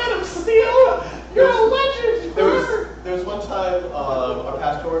you a man of steel? You're a legend. There was There was one time our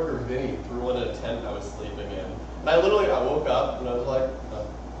past coworker Vinny threw one in a tent I was sleeping in, and I woke up and I was like,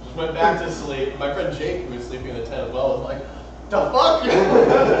 just went back to sleep. My friend Jake, who was sleeping in the tent as well, was like, "The fuck?"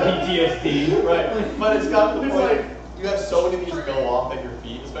 PTSD. Right, but it's got to the point. You have so many of these go off at your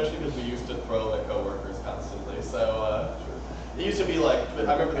feet, especially because we used to throw at coworkers constantly. So it used to be like, I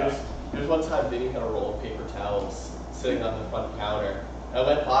remember there was one time Vinny had a roll of paper towels sitting on the front counter. I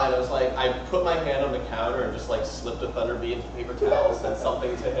went by and I was like, I put my hand on the counter and just like slipped a Thunder Bee into paper towels, said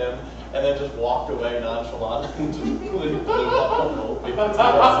something to him, and then just walked away nonchalant and just blew up a roll of paper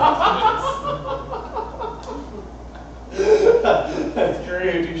towels. That's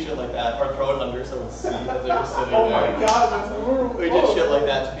great. We do shit like that, or throw it under someone's seat as they were sitting there. Oh my god, that's horrible. We did shit like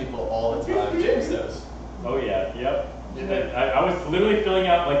that to people all the time. James knows. Oh yeah, yep. I was literally filling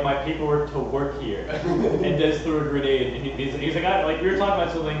out like my paperwork to work here, and Des threw a grenade, and he's like, we were talking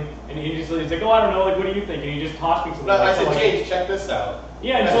about something, and he's like, oh, I don't know, like, what do you think? And he just tossed me something. No, I said, like, James, check this out.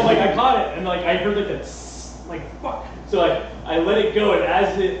 Yeah, and so like I caught it, and like I heard like that, like fuck. So like I let it go, and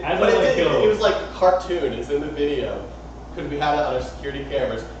as I let go, it was like a cartoon. It's in the video because we had it on our security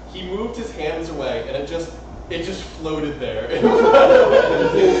cameras. He moved his hands away, and it just floated there. It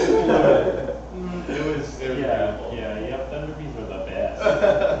was beautiful. Yep. Thunder Bees were the best.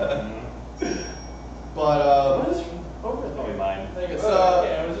 But What is over there? Probably mine.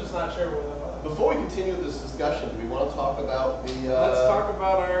 I was just not sure what that was. before we continue this discussion, do we want to talk about the Let's talk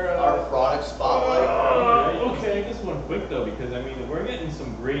about our product spotlight? Okay, this one quick though, because I mean we're getting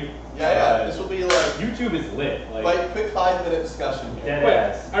some great. Yeah. This will be like YouTube is lit. Like quick 5-minute discussion here. dead Quick.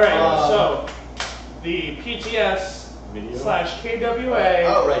 ass. All right, so the PTS Video? / KWA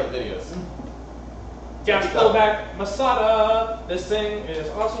Oh right, videos. gas blowback Masada. This thing is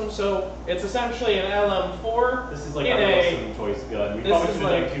awesome. So it's essentially an LM4. This is like in our a Milsim choice gun. We this probably is should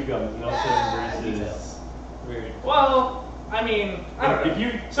have like- done two guns. Milsim versus. Weird. Well, I mean, I don't know. If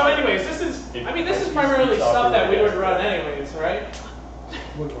you- So, anyways, this is primarily stuff that we would run anyways, right?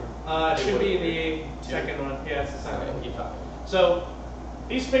 It should be the second one. Yeah, it's the second Okay, one. keep talking. So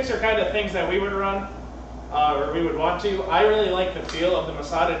these picks are kind of things that we would run, or we would want to. I really like the feel of the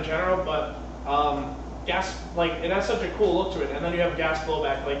Masada in general, but gas, like, it has such a cool look to it. And then you have gas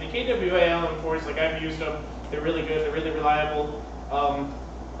blowback. Like the KWA LM4s, like I've used them. They're really good. They're really reliable.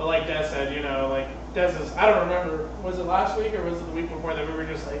 But like Des said, you know, like Des is, I don't remember, was it last week or was it the week before that we were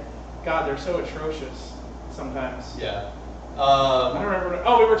just like, God, they're so atrocious sometimes. Yeah. I don't remember.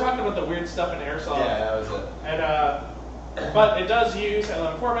 Oh, we were talking about the weird stuff in Airsoft. Yeah, that was it. And but it does use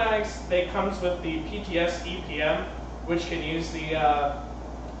LM4 mags. They comes with the PTS EPM, which can use the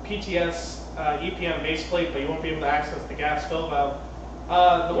PTS EPM base plate, but you won't be able to access the gas fill valve.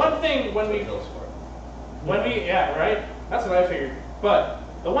 The one thing when yeah, right, that's what I figured. But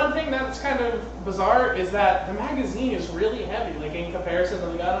the one thing that's kind of bizarre is that the magazine is really heavy, like in comparison to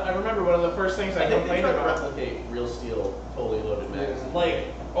the gun. I remember one of the first things I think they complained tried to about. replicate real steel, fully loaded magazine. Like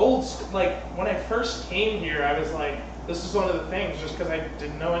when I first came here, I was like, this is one of the things, just because I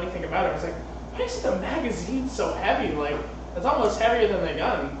didn't know anything about it. I was like, why is the magazine so heavy? Like, it's almost heavier than the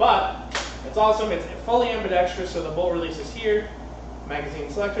gun, but it's awesome. It's fully ambidextrous, so the bolt releases here. Magazine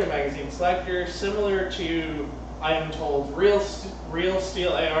selector, similar to, I am told, real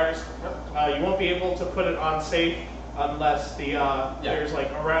steel ARs. You won't be able to put it on safe unless there's like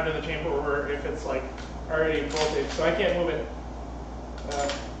a round in the chamber, or if it's like already bolted. So I can't move it.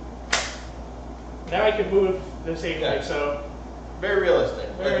 Now I can move the safety. Yeah. So Very realistic.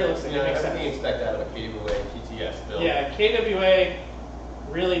 Very realistic, You know, it makes everything you sense. expect out of a KWA PTS build. yeah, KWA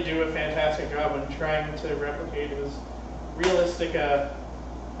really do a fantastic job in trying to replicate as realistic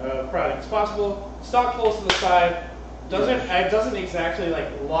product as possible. Stock pulls to the side. It doesn't exactly like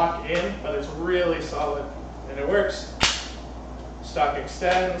lock in, but it's really solid and it works. Stock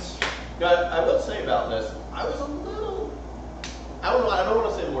extends. But I will say about this, I was a little, I don't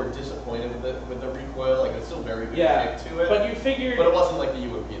want to say more disappointed with the recoil. Like it's still very good kick to it. But you figured. But it wasn't like the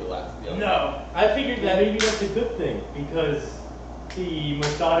UMP the other No, I figured Yeah, that. maybe that's a good thing because the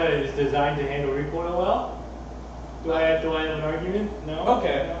Masada is designed to handle recoil well. Do I have an argument? No.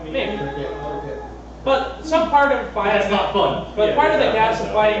 Okay, I mean, maybe. Okay. But some part of buying That's not fun. But Yeah, part of the yeah, gas no.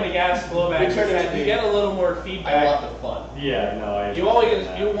 of buying the gas blowback is We turn it that into you the- get a little more I feedback. want the fun. Yeah, no, I. You always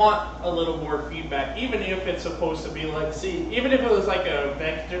want a little more feedback, even if it's supposed to be like, even if it was like a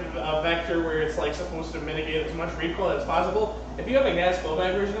vector where it's like supposed to mitigate as much recoil as possible. If you have a gas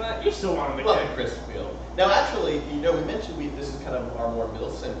blowback version of that, you still want them to Love kick. the crisp feel. Now, actually, you know, we mentioned this is kind of our more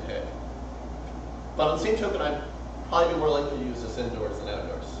Milsim pick. But on the same token, I'd probably be more likely to use this indoors than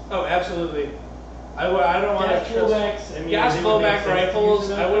outdoors. Oh, absolutely. I don't want Gas to blowbacks. I mean, gas they would make blowback sense to use rifles.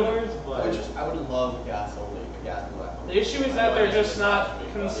 in I would. outdoors, but I would love gas only, a gas blowback only. The issue is that they're just not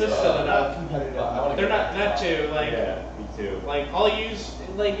consistent Not enough. competitive. They're not that too. Like, Yeah, me too. like I'll use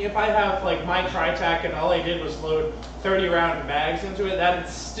like if I have like my Crytek and all I did was load 30 round mags into it, that'd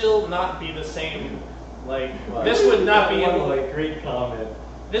still not be the same. Like this would not be able. Like great comment.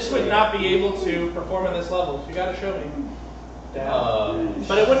 This would not be able to perform on this level. You gotta show me.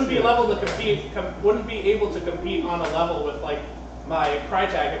 But it wouldn't be level to compete. Wouldn't be able to compete on a level with like my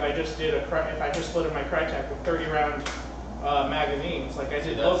Crytek if I just did if I just loaded my Crytek with 30 round magazines like I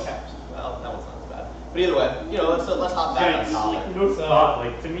did low caps. Well, that one's not as bad. But either way, you know, let's hop back on topic. You know, stop.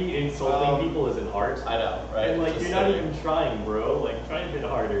 Like to me, insulting people is an art. I know, right? And like Just you're not like- even trying, bro. Like try a bit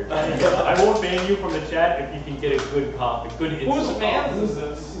harder. I won't ban you from the chat if you can get a good a good insult. Whose fans is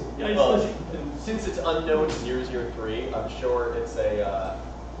this? Yeah, I Well, just- since it's unknown 003, I'm sure it's a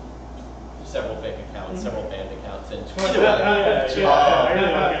several fake accounts, several banned accounts, and either way,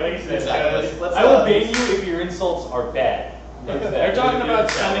 exactly. I will ban you if your insults are bad. They're talking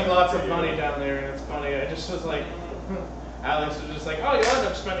about spending lots of money down there, and it's funny. I just was like, Alex was just like, oh, you'll end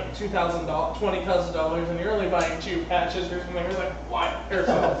up spending $20,000, and you're only buying 2 patches or something. I was like, what?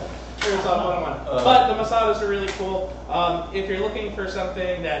 Airsoft 101. But the Masadas are really cool. If you're looking for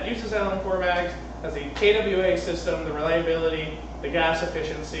something that uses LM4 mags, has a KWA system, the reliability, the gas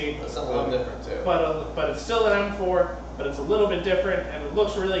efficiency. That's something a little different too. But it's still an M4, but it's a little bit different, and it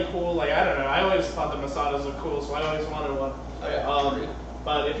looks really cool. Like, I don't know, I always thought the Masadas looked cool, so I always wanted one. Oh, yeah, agreed.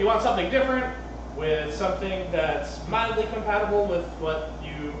 But if you want something different, with something that's mildly compatible with what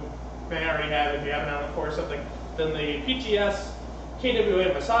you may already have if you have an M4 or something, then the PTS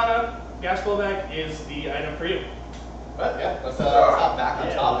KWA Masada gas blowback is the item for you. But yeah, let's hop back on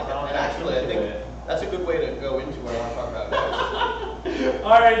Yeah, topic. let's And actually, I think it. that's a good way to go into what I want to talk about next.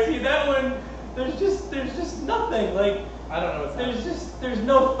 All right, see that one. There's just nothing. Like I don't know what's happening. there's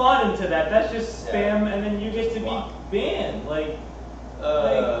no thought into that. That's just Yeah. spam, and then you get to be banned. Like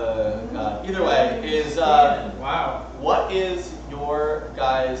God. Either way, is Wow. what is your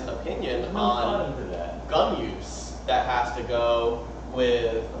guys' opinion no thought on into that. gun use that has to go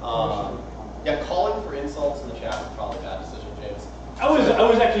with calling for insults in the chat was probably a bad decision, James. I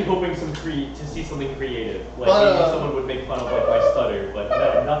was actually hoping to see something creative, like But, maybe someone would make fun of like my stutter, but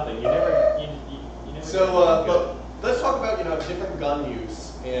no, nothing. You never. So, but let's talk about different gun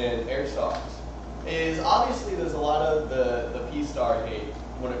use in Airsoft. Is obviously there's a lot of the P-Star hate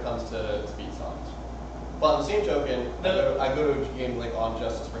when it comes to Speedsoft. But on the same token, I go to a game like on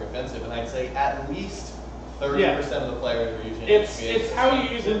Justice Spring Offensive, and I'd say at least 30% of the players are using It's how you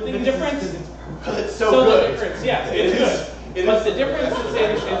use it. The difference. Because it's so The good. difference, yes, It it's is. good. But the difference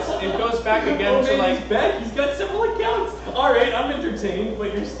is it goes back again to like. He's back. He's got several accounts. All right, I'm entertained,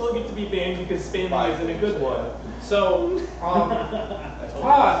 but you still get to be banned because spamming isn't a good one. So,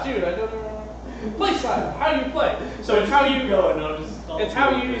 dude, I don't know. Play style, how you play. So it's how you go. No, just it's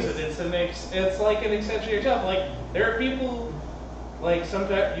how you use it. It's like an extension of yourself. Like there are people, like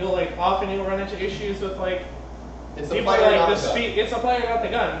sometimes you'll run into issues with like It's the people player, like not the the gun. speed. It's a player, not the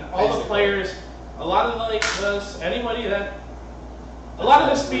gun. All the Basically. players, a lot of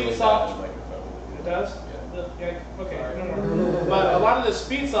the speed soft. It does? Yeah, okay, no more. But a lot of the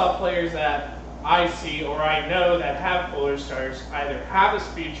Speedsoft players that I see or I know that have Polar Stars either have a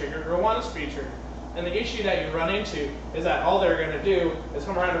speed trigger or want a speed trigger. And the issue that you run into is that all they're going to do is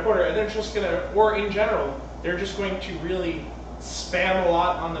come around a corner and they're just going to, or in general, they're just going to really spam a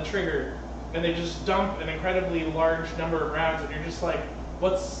lot on the trigger and they just dump an incredibly large number of rounds and you're just like,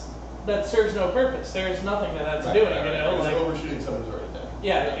 that serves no purpose. There's nothing that's doing, you know? It's Like, overshooting someone's already dead.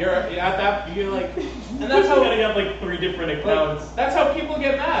 yeah, you're at that. You're like, and That's that's how how you got like 3 different accounts. that's how people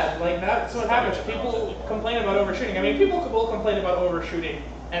get mad. Like that's what happens. People complain about overshooting. I mean, people will complain about overshooting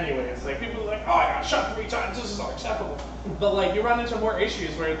anyways. Like people are like, oh, I got shot 3 times. This is unacceptable. But like you run into more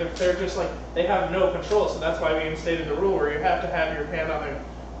issues where they're just like they have no control. So that's why we instated the rule where you have to have your hand on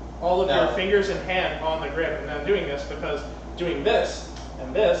all of your fingers and hand on the grip, and then doing this because doing this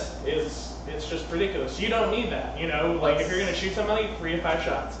and this it's just ridiculous. You don't need that, you know. Like if you're gonna shoot somebody, 3 to 5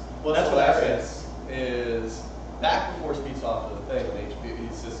 shots. What's That's what that hilarious is back before Speedsoft was a thing when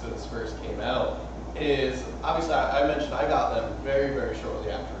HPV systems first came out. Is obviously I mentioned I got them very very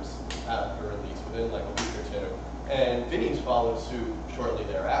shortly after release, within like a week or 2, and Vinny's followed suit shortly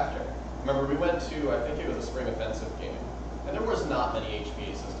thereafter. Remember we went to I think it was a Spring Offensive game, and there was not many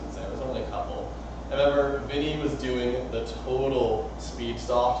HPV systems there. There was only a couple. I remember Vinny was doing the total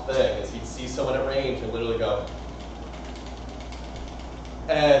Speedsoft thing, as he'd see someone at range and literally go,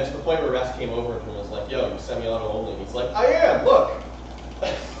 and to the point where Rest came over to him and was like, yo, you're semi-auto only. And he's like, I am, look!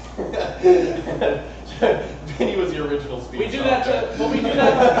 Vinny was the original Speedsoft. We do that to, but we do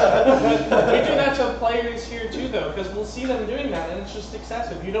that. We do that to players here too, though, because we'll see them doing that, and it's just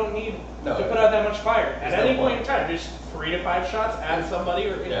excessive. You don't need to put out that much fire at any point in time. Just 3 to 5 shots at somebody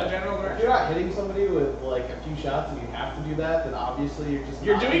or in the general If direction. you're not hitting somebody with like a few shots and you have to do that, then obviously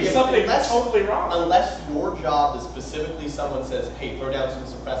you're not doing something totally wrong. Unless your job is specifically someone says, hey, throw down some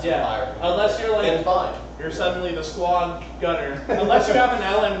suppressive fire. Unless you're like, then fine. You're suddenly the squad gunner. Unless you have an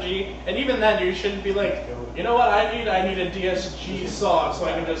LMG, and even then you shouldn't be like, you know what I need? I need a DSG saw so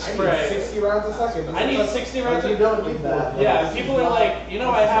I can just spray. I need 60 rounds a second. I need 60 rounds. You don't need that. Yeah, people are like, you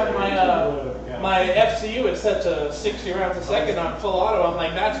know, I have my FCU. It's set to 60 rounds a second on full auto. I'm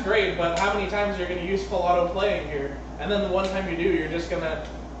like, that's great, but how many times are you going to use full auto playing here? And then the one time you do, you're just gonna.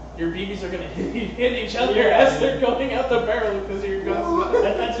 Your BBs are gonna hit each other as they're going out the barrel because your guns.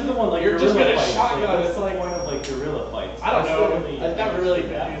 That's the one like you're just gonna shotgun like, it. That's like one of like guerrilla fights. I don't know. Really, That really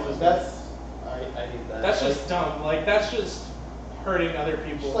confuses me. I hate that. That's just dumb. Like that's just hurting other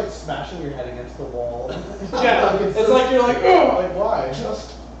people. Just like smashing your head against the wall. Yeah, it's like you're like, oh, like why?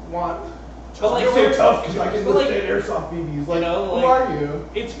 just want. But like, you're so tough because I can but, lift like, airsoft BBs. Like, you know, who like, are you?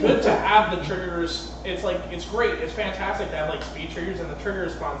 It's good to have the triggers. It's like it's great. It's fantastic to have like speed triggers and the trigger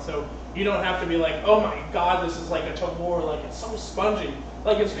response, so you don't have to be like, oh my god, this is like a total war. Like it's so spongy.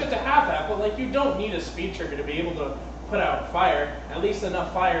 Like it's good to have that, but like you don't need a speed trigger to be able to put out fire. At least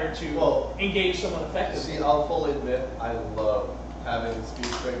enough fire to engage someone effectively. See, I'll fully admit I love having the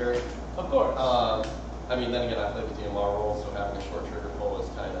speed trigger. Of course. I mean, then again, I play the DMR role, so having a short trigger pull is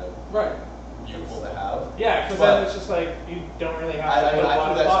kind of beautiful to have. Yeah, because then it's just like you don't really have to put a lot I of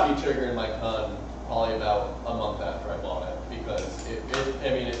threw that thought. speed trigger in my con probably about a month after I bought it because it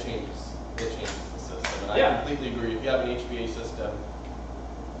changes the system. And I completely agree. If you have an HBA system,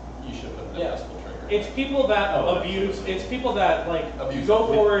 you should put an adjustable trigger. It's people that abuse. It's people that like go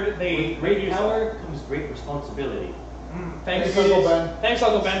forward. They with great power comes great responsibility. Thanks, Uncle Ben. Thanks,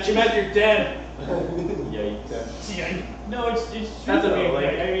 Uncle Ben. Too bad you're dead. Yikes. No, it's true. That's a though. big Like,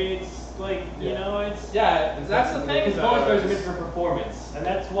 thing. I mean, it's like you know, it's that's the thing. because bonus cars are meant for performance, and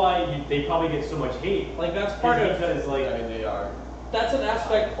that's why they probably get so much hate. Like that's part of because like I mean, they are. that's an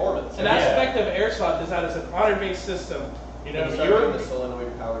aspect. Performance. An aspect of Airsoft is that it's an honor-based system. You know, When you start doing the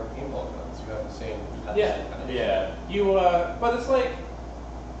solenoid powered paintball guns, you have the same. Kind of You but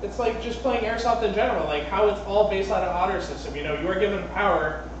it's like just playing Airsoft in general. Like how it's all based on an honor system. You know, you are given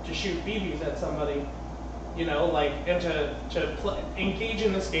power to shoot BBs at somebody. You know, like and to engage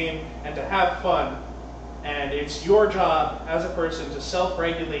in this game and to have fun. And it's your job as a person to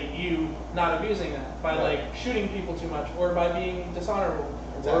self-regulate you not abusing that by like shooting people too much or by being dishonorable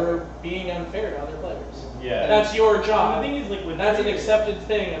or being unfair to other players. Yeah. That's your job. The thing is, like, with that's an triggers- accepted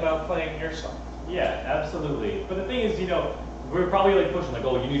thing about playing Airsoft. Yeah, absolutely. But the thing is, you know, we're probably like pushing like,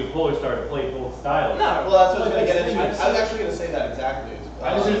 oh, you need a polar star to play both styles. No. Well, that's what I was going to get into. I was actually going to say that exactly.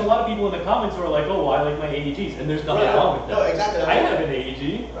 Because there's a lot of people in the comments who are like, oh, well, I like my AEGs, and there's nothing wrong with that. No, exactly. I have an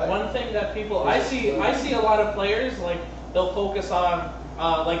AEG. Right. One thing that people I see a lot of players like they'll focus on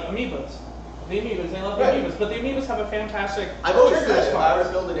like amoebas. The amoebas, they love the amoebas, but the amoebas have a fantastic I've always trigger said if I were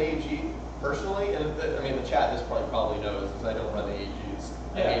response. to build an AEG personally, and I mean the chat at this point probably knows because I don't run the AEGs.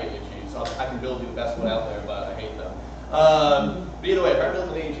 I hate AEGs. So I can build you the best one out there, but I hate them. But either way, if I build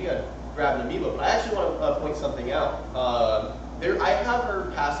an AEG, I'd grab an amoeba. But I actually want to point something out. I have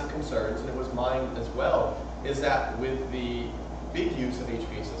heard passive concerns, and it was mine as well, is that with the big use of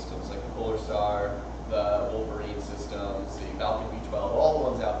HPA systems like the Polar Star, the Wolverine systems, the Falcon V12, all the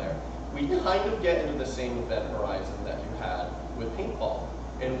ones out there, we kind of get into the same event horizon that you had with paintball,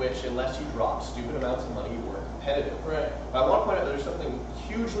 in which unless you drop stupid amounts of money, you weren't competitive. Right. But I want to point out that there's something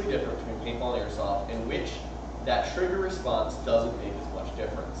hugely different between paintball and airsoft, in which that trigger response doesn't make as much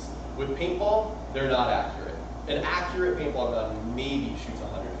difference. With paintball, they're not accurate. An accurate paintball gun maybe shoots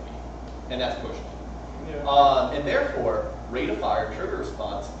 100 feet, and that's pushing. Yeah. And therefore, rate of fire, trigger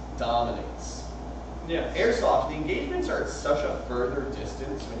response dominates. Yes. Airsoft, the engagements are at such a further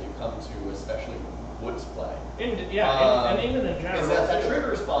distance when you come to especially woods play. And even in general. Is that trigger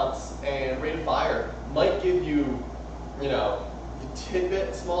response and rate of fire might give you, you know, the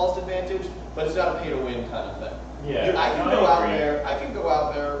tidbit smallest advantage, but it's not a pay to win kind of thing. Yeah, I can no, go I out agree. there. I can go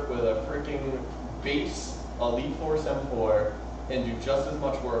out there with a freaking base Elite Force M4 and do just as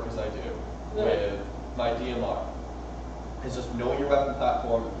much work as I do with my DMR. It's just knowing your weapon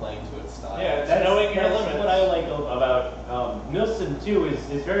platform and playing to its style. Yeah, it's knowing your limits. What I like about Milsim too is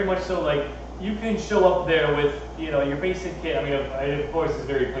very much so like you can show up there with your basic kit. I mean, of course, it's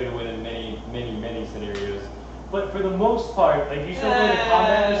very pay to win in many scenarios. But for the most part, like you show up with a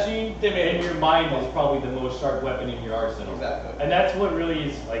combat machine, and your mind is probably the most sharp weapon in your arsenal. Exactly. And that's what really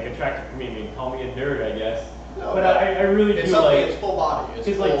is like attractive for me. I mean, call me a nerd, I guess. No, but I really it's do something. like. It's full body.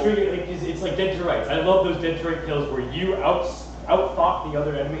 It's like trigger. Like it's like Dead to Rights. I love those Dead to Rights kills where you outthought the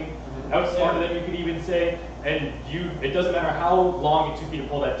other enemy, outsmarted them. You could even say, and it doesn't matter how long it took you to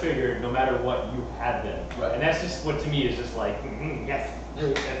pull that trigger, no matter what, you had them. Right. And that's just what to me is just like, yes,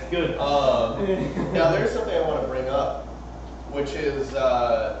 that's good. Now there's something I want to bring up, which is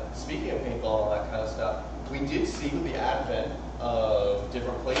speaking of paintball and all that kind of stuff. We did see with the advent of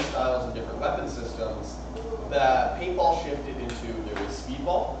different play styles and different weapon systems that paintball shifted into there was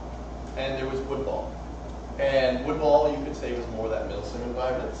speedball and there was woodball. And woodball, you could say, was more that Milsim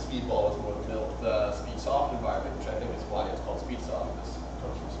environment. Speedball was more the Speedsoft environment, which I think is why it's called Speedsoft. This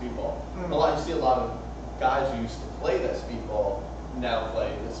comes from speedball. You see a lot of guys who used to play that speedball now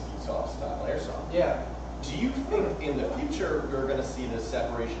play the Speedsoft style airsoft. Yeah. Do you think in the future we're going to see this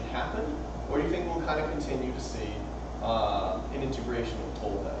separation happen, or do you think we'll kind of continue to see an integration of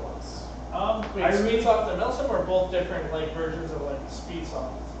both at once? Wait, Speedsoft and Milsim are both different like versions of like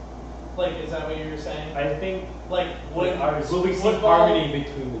Speedsoft. Like, is that what you were saying? I think like will we see harmony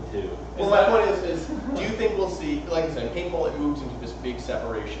between the two? Well, my point is, do you think we'll see, like I said, paintball, it moves into this big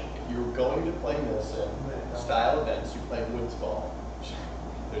separation. If you're going to play Milsim style events, you play woods ball.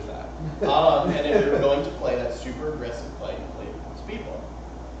 There's that. And if you're going to play that super aggressive play, you play speedball.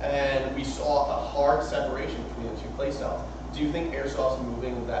 And we saw a hard separation between the two play styles. Do you think Airsoft's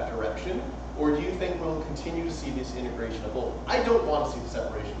moving in that direction? Or do you think we'll continue to see this integration of both? I don't want to see the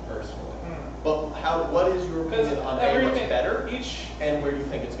separation personally. But what is your opinion on what's better and where do you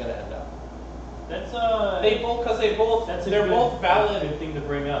think it's going to end up? That's they're both valid. Good thing to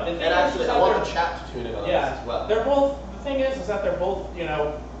bring up. And actually, I want the chat to tune in on this as well. They're both. The thing is that they're both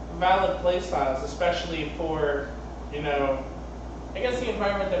valid play styles, especially for I guess the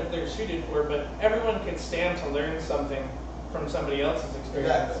environment that they're suited for. But everyone can stand to learn something from somebody else's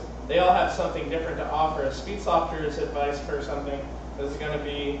experience. Exactly. They all have something different to offer. A Speedsofter's advice for something is going to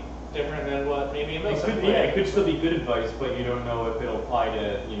be different than what maybe a Milsim. It could still be good advice, but you don't know if it'll apply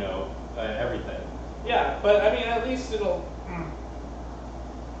to everything. Yeah, but I mean, at least it'll.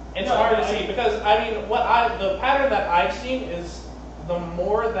 It's hard to see because I mean, the pattern that I've seen is the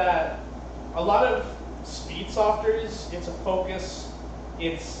more that a lot of Speedsofters, it's a focus.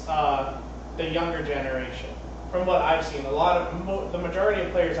 It's the younger generation. From what I've seen, the majority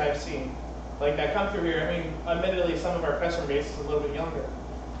of players I've seen, like that come through here. I mean, admittedly, some of our customer base is a little bit younger,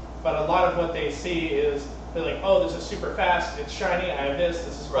 but a lot of what they see is they're like, oh, this is super fast, it's shiny, I have this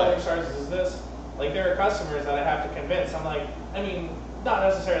is Polar Stars, this is this. Like there are customers that I have to convince. I'm like, I mean, not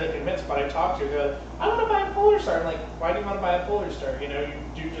necessarily convinced, but I talk to. They're like, I want to buy a Polar Star. I'm like, why do you want to buy a Polar Star? You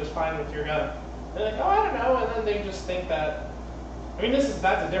do just fine with your gun. They're like, oh, I don't know, and then they just think that. I mean, that's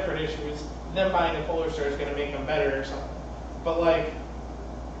a different issue. Is them buying a Polar Star is going to make them better or something. But like,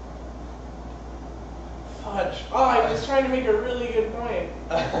 fudge. Oh, I was trying to make a really good point.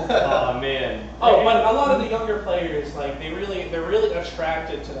 Oh man. Oh, but a lot of the younger players, like they're really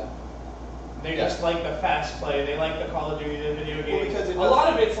attracted to that. They just like the fast play. They like the Call of Duty, the video games. Because a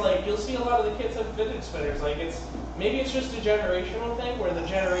lot of it's like you'll see a lot of the kids have fidget spinners. Like maybe it's just a generational thing where the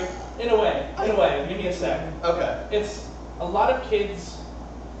in a way, give me a sec. Okay. It's a lot of kids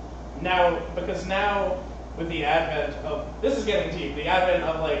now because now with the advent of this is getting deep. The advent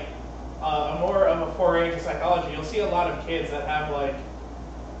of like a more of a foray into psychology, you'll see a lot of kids that have like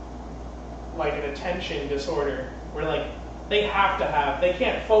an attention disorder where like they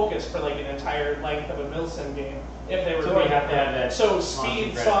can't focus for like an entire length of a Milsim game if they were So they have to have that so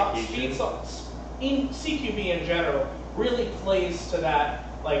Speedsoft in CQB in general really plays to that,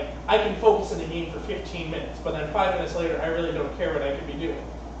 like I can focus in the game for 15 minutes, but then 5 minutes later I really don't care what I could be doing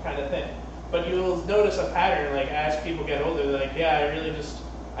kind of thing. But you'll notice a pattern like as people get older, they're like, yeah,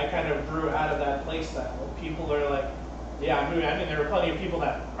 I kind of grew out of that play style. People are like, yeah, I'm moving. I mean, there are plenty of people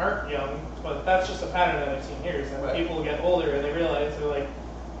that aren't young, but that's just a pattern that I've seen here, is that people get older and they realize they're like,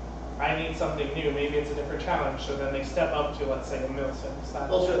 I need something new. Maybe it's a different challenge. So then they step up to, let's say, a Milsim style.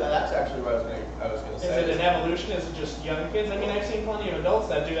 Well, sure, that's actually what I was going to say. Is it an evolution? Is it just young kids? I mean, I've seen plenty of adults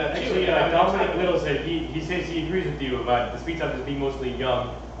that do that too. Actually, Dominic Little said he says he agrees with you about the Speedsoft being mostly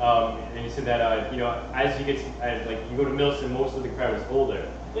young, and he said that as you go to Milsim, most of the crowd is older.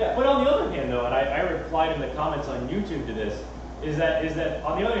 Yeah. But on the other hand, though, and I replied in the comments on YouTube to this, is that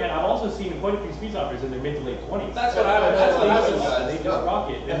on the other hand, I've also seen quite a few Speedsofters in their mid to late 20s. That's what I was. They just rock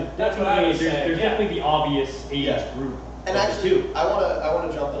it. And that's what I was saying. There's definitely the obvious age group. And actually, I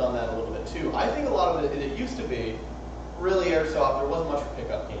want to jump in on that a little bit too. I think a lot of it used to be really Airsoft. There wasn't much for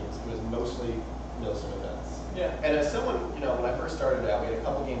pickup games. It was mostly Milsim events. Yeah. And as someone, when I first started out, we had a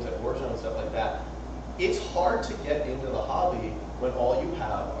couple games at Warship. it's hard to get into the hobby when all you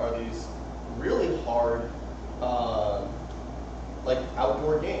have are these really hard, like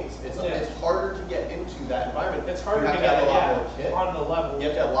outdoor games. It's harder to get into that environment. It's harder you to have get a lot more kit. on the level. You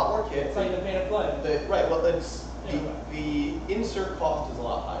have to have a lot more kit. It's like the pay to play. Right. Well, it's the insert cost is a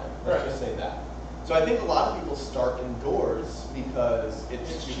lot higher. Let's just say that. So I think a lot of people start indoors because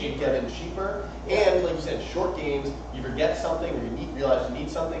it's you can get in cheaper, and like you said, short games. You forget something, or you realize you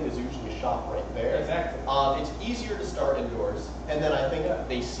need something. There's usually a shop right there. Exactly. It's easier to start indoors, and then I think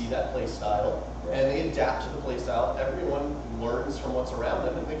they see that play style and they adapt to the play style. Everyone learns from what's around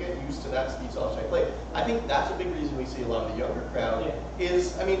them, and they get used to that Speedsoft type play. I think that's a big reason we see a lot of the younger crowd.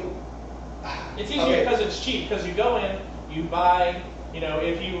 Is I mean, it's easier because it's cheap. Because you go in, you buy. You know,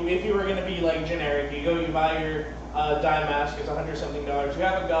 if you were going to be like generic, you buy your dye mask, it's $100-something. You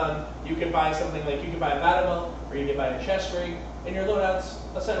have a gun, you can buy something like, you can buy a battle belt, or you can buy a chest rig, and your loadout's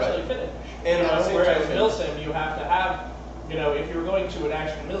essentially finished. And whereas Milsim, you have to have, you know, if you're going to an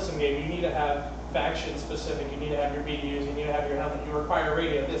actual Milsim game, you need to have faction specific, you need to have your BDUs, you need to have your helmet, you require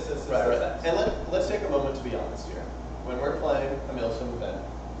radio, this. And let's take a moment to be honest here. When we're playing a Milsim event,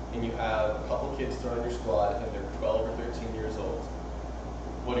 and you have a couple kids throwing your squad, and they're 12 or 13 years old,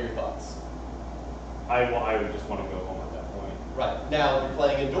 what are your thoughts? I would just want to go home at that point. Right. Now you're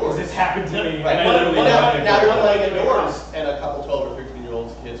playing indoors. This happened to me. Right. Now you're playing indoors, and a couple 12 or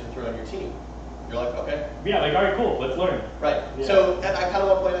 13-year-old kids are throwing your team. You're like, okay. Yeah, like, all right, cool, let's learn. Right. Yeah. So, and I kind of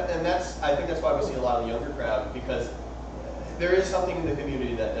want to point out, and I think that's why we see a lot of the younger crowd, because there is something in the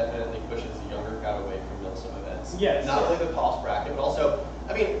community that definitely pushes the younger crowd away from Milsim events. Yes. Not only the cost bracket, but also,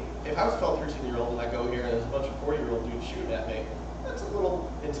 I mean, if I was a 12, 13-year-old and I go here and there's a bunch of 40-year-old dudes shooting at me, that's a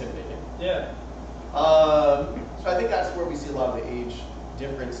little intimidating. Yeah. So I think that's where we see a lot of the age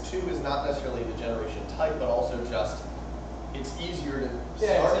difference too, is not necessarily the generation type, but also just it's easier to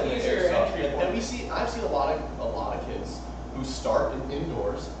start in the Airsoft. And I've seen a lot of kids who start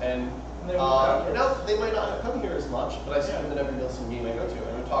indoors and now they might not come here as much, but I see them in every Milsim game I go to.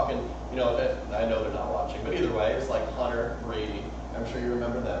 And I'm talking, you know, I know they're not watching, but either way, it's like Hunter, Brady. I'm sure you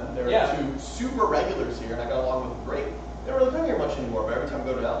remember them. There are two super regulars here, and I got along with them great. They don't really come here much anymore, but every time I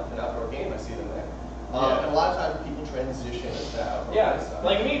go to an outdoor game, I see them there. And a lot of times people transition into outdoor stuff.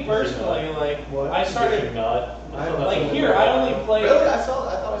 Like me personally, like I started like here. I only played. Really? I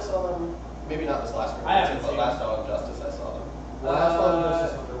thought I saw them. Maybe not this last round. I haven't seen last Dawn of Justice. I saw them. Last one was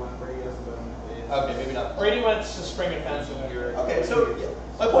just under one. Brady hasn't been. Okay, maybe not. Brady went to spring offensive. Okay, so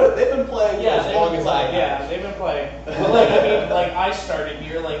my point, they've been playing as long as I have. Yeah, they've been playing. But like, I mean, like I started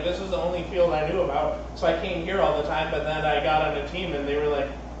here, like this was the only field I knew about, so I came here all the time. But then I got on a team, and they were like,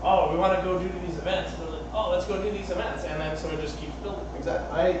 "Oh, we want to go do these events." And we're like, "Oh, let's go do these events," and then so it just keeps building.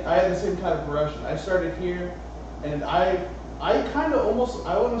 Exactly. I had the same kind of progression. I started here, and I kind of almost,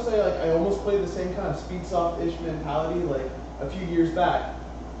 I want to say like I almost played the same kind of Speedsoft-ish mentality like a few years back.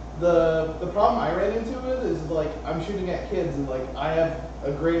 The problem I ran into it is like I'm shooting at kids, and like I have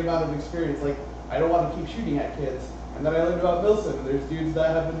a great amount of experience. Like I don't want to keep shooting at kids. And then I learned about Milsim, and there's dudes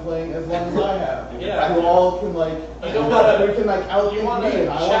that have been playing as long as I have. Yeah. Who all can like, you don't want to, who can like out you want to me, and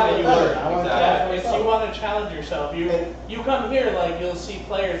I want to get better. I want to challenge myself. You want to challenge yourself. You come here, like you'll see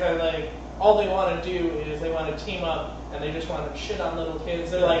players that are like, all they want to do is they want to team up, and they just want to shit on little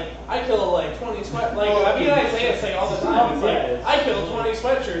kids. They're like, I kill like 20 sweat. Like I mean, I say all the time. It's like I killed 20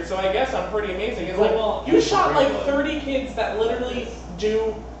 sweatshirts, so I guess I'm pretty amazing. It's like, well, you shot like 30 kids that literally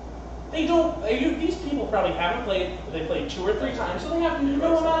do. They don't. These people probably haven't played. They played 2 or 3 times, so they have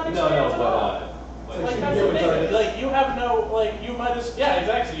no amount of experience at all. Like that's the thing. Like you have no. Like you might as. Yeah,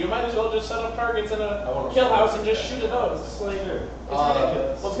 exactly. You might as well just set up targets in a kill house and just shoot at those. It's like it's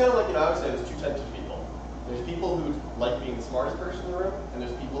ridiculous. Well, it's kind of like, you know, I would say there's 2 types of people. There's people who like being the smartest person in the room, and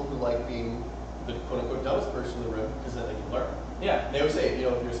there's people who like being the quote-unquote dumbest person in the room because then they can learn. Yeah. And they always say, you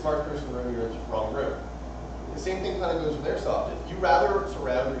know, if you're the smartest person in the room, you're in the wrong room. The same thing kind of goes with Airsoft. If you rather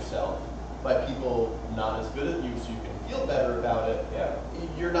surround yourself by people not as good as you so you can feel better about it,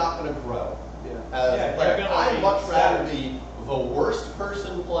 you're not going to grow. As a player. I'd much rather be the worst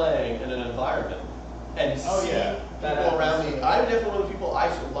person playing in an environment and see people around me. I'm definitely one of the people, I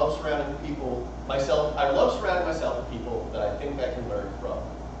love surrounding people myself. I love surrounding myself with people that I think I can learn from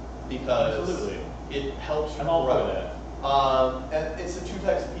because it helps you grow. And it's the 2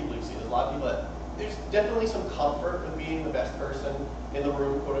 types of people you see. There's a lot of people that, there's definitely some comfort with being the best person in the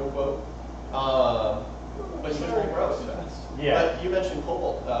room, quote unquote. But you can grow so fast. Yeah. But you mentioned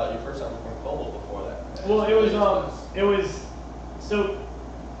Cobalt. You've heard something from Cobalt before that. Well, it was so.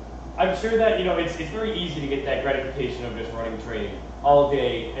 I'm sure that it's very easy to get that gratification of just running training all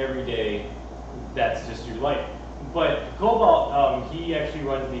day, every day. That's just your life. But Cobalt, he actually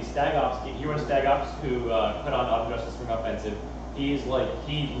runs the Stag Ops. He runs Stag Ops, who put on Auto Justice Spring Offensive. He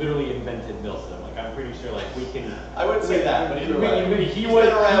literally invented Milsim. Like, I'm pretty sure, like, we can. I wouldn't say that, but either way. He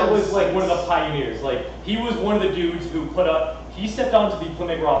was like one of the pioneers. Like, he was one of the dudes who he stepped onto the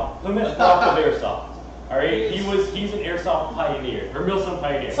Plymouth Rock of Airsoft. All right, he's an Airsoft pioneer, or Milsim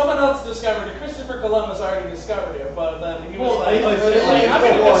pioneer. Someone else discovered it. Christopher Columbus already discovered it, but then he was Well, I'm going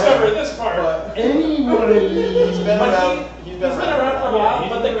to discover this part. Anybody. He's been around. He's been around for a while, Yeah,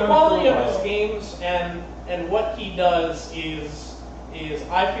 but the quality of his games and what he does is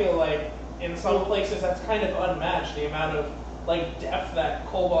I feel like in some places that's kind of unmatched. The amount of like depth that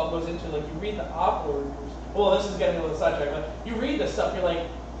Cobalt goes into. Like, you read the op orders. Well, this is getting a little sidetracked, but you read this stuff, you're like,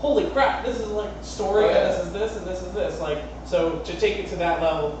 holy crap, this is like story, and this is this, and this is this. Like, so to take it to that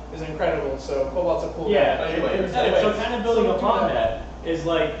level is incredible. So Cobalt's a cool guy. Yeah, Anyway, so kind of building upon that is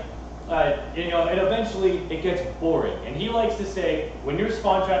like, and eventually it gets boring. And he likes to say, when you're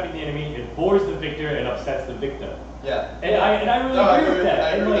spawn trapping the enemy, it bores the victor and upsets the victim. Yeah. And I really agree with that. I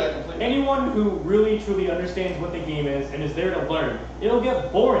And agree with like that completely. anyone who really truly understands what the game is and is there to learn, it'll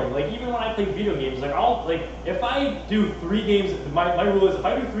get boring. Like, even when I play video games, like if I do 3 games, my rule is if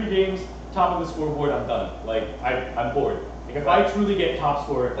I do 3 games top of the scoreboard, I'm done. Like, I'm bored. Like, if I truly get top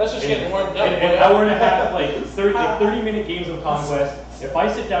score, That's just getting warmed up. an hour and a half, like 30-minute games of Conquest. If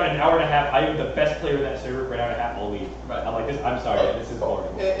I sit down an hour and a half, I am the best player in that server for an hour and a half. I'll leave. Right. I'm like, I'm sorry, this is boring.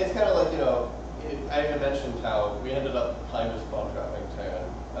 It's kind of like, I even mentioned how we ended up behind this spawn trapping tan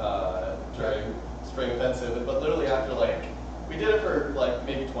during Spring Offensive, but literally after we did it for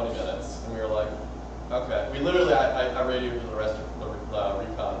maybe 20 minutes, and we were like, okay. We literally, I radioed to the rest of the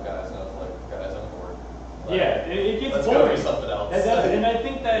recon guys, and I was like, guys, I'm bored. Like, yeah, it gets let's boring. go do something else. And I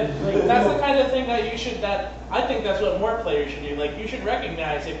think that That's the kind of thing that I think that's what more players should do. Like, you should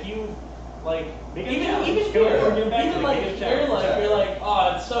recognize if you Make it a even challenge. here, Go ahead, give back to even it, like make it a if challenge. you're like,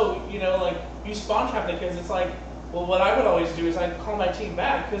 oh, it's so you spawn trap the kids. It's like, well, what I would always do is I'd call my team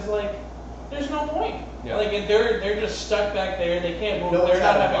back because there's no point. Yeah. Like, and they're just stuck back there. They can't move. No They're one's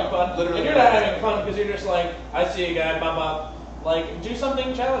not having having fun. fun. Literally And you're no not one's having fun because you're just like, I see a guy, bop bop. Like, do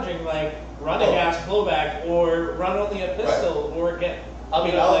something challenging, like run a gas blowback, or run only a pistol, or get. I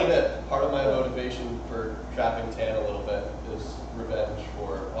mean, I'll admit, part of my motivation for trapping tan a little bit is revenge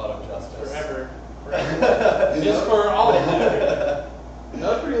for Auto Justice. Forever. Just for all of that. That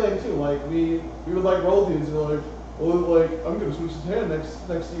was pretty lame too. Like we would roll dudes and we're like, well, I'm gonna switch to tan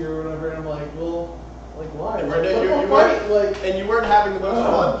next year or whatever. And I'm like, well, why? And Like, you weren't having the most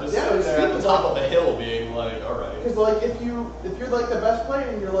fun just yeah, sitting it was there at the stupid, top of a hill being like, all right. because if you're the best player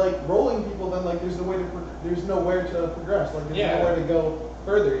and you're rolling people, then there's nowhere to progress. Like there's nowhere to go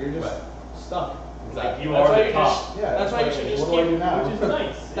further. You're just stuck. Exactly. You That's are why the you top. just- Yeah. That's why you should just what do I do keep. now? Which is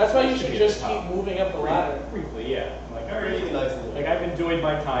nice. That's why you It's should nice just to be at the keep top. moving up the ladder. Briefly, yeah. Like, all right. Really nice. Like, I've enjoyed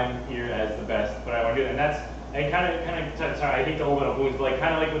my time here as the best, but I want to do that. And that's, and kind of, sorry, I hate to open up wounds, but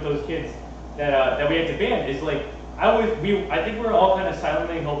kind of like with those kids that we had to ban is I think we're all kind of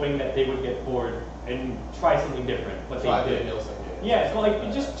silently hoping that they would get bored and try something different, but Try they the did. Milsim game. Yeah,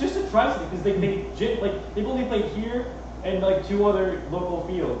 so just to try something because they've only played here and 2 other local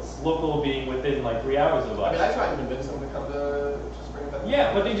fields, local being within 3 hours of us. I mean, I tried to convince them to come to Spring Offensive.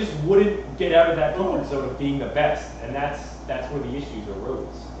 Yeah, but they just wouldn't get out of that comfort zone of being the best, and that's where the issues arose.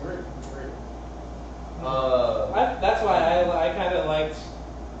 Great. That's why I kind of liked,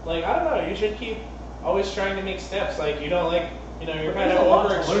 I don't know. You should keep always trying to make steps. You don't you're kind of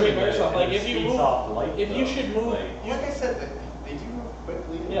over extreme yourself. If you move, if you should move. Like I said, they do move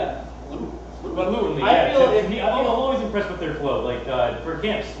quickly. Yeah. Fluently, I yeah. feel I'm always impressed with their flow. For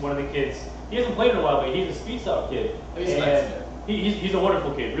camps, one of the kids, he hasn't played in a while, but he's a Speedsoft kid. He's a and nice kid. He's a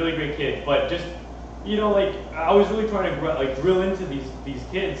wonderful kid, really great kid. But just, I was really trying to drill into these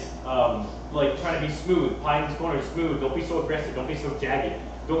kids, trying to be smooth, pie in this corner, smooth. Don't be so aggressive. Don't be so jagged.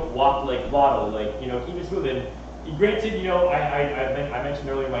 Don't walk like waddle. Keep it smooth. And granted, I mentioned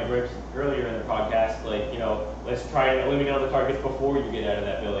earlier in my grips earlier in the podcast, let's try and eliminate all the targets before you get out of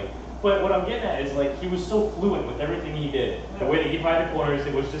that building. But what I'm getting at is he was so fluent with everything he did. The way that he pied the corners,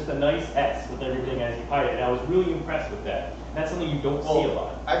 it was just a nice S with everything as he pied it, and I was really impressed with that. And that's something you don't see a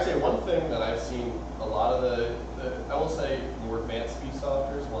lot. I'd say one thing that I've seen a lot of the I will say more advanced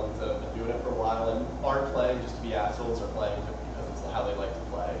Speedsofters, ones that have been doing it for a while and aren't playing just to be assholes or playing because it's how they like to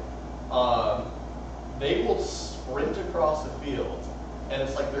play. They will sprint across the field, and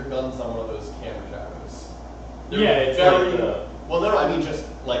it's like their gun's on one of those camera gyros. Yeah, it's I mean just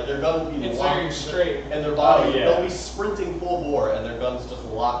their gun will be It's locked very straight. and their body, yeah. they'll be sprinting full bore and their gun's just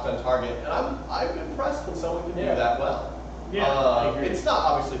locked on target. And I'm impressed when someone can do that well. Yeah, I agree. It's not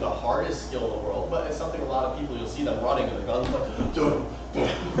obviously the hardest skill in the world, but it's something a lot of people, you'll see them running and their guns like, dum, dum,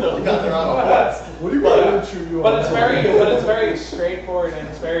 they got their own horse. What do you mean? But it's very straightforward and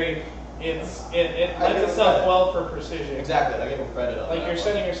it lends itself well for precision. Exactly, I give them credit on that. Like you're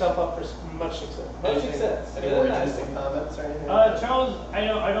setting yourself up for much success. Any more interesting comments or anything? Charles, I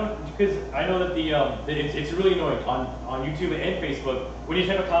don't, because I know that it's really annoying on YouTube and Facebook when you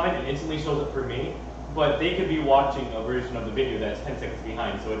type a comment, it instantly shows up for me, but they could be watching a version of the video that's 10 seconds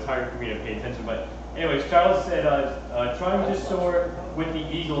behind, so it's hard for me to pay attention. But anyways, Charles said, trying to soar with the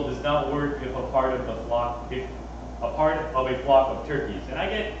eagle does not work if a part of a flock of turkeys. And I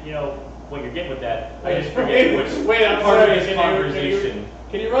get, what you're getting with that. I just forget which I'm part sorry, of this conversation.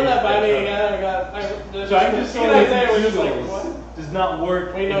 Can you run that by me again? Trying to soar with the just like, eagles what? does not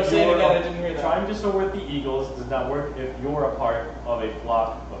work. Wait, no, if say it you're again. I didn't hear that. Trying to soar with the eagles does not work if you're a part of a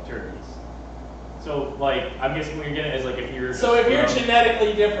flock of turkeys. So, like, I'm guessing what you're getting is like if you're. So if you're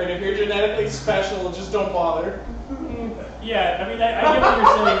genetically different, if you're genetically special, just don't bother. Yeah, I mean, I get what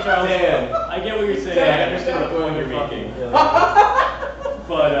you're saying, Charles. Dan. I get what you're saying. I understand the point you're making.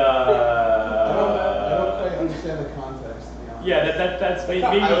 But I don't quite understand the context, to be honest. yeah, that's maybe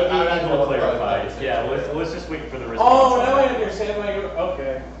I don't know we'll what the clarify. right Yeah, context let's just wait for the response. Oh, now I understand.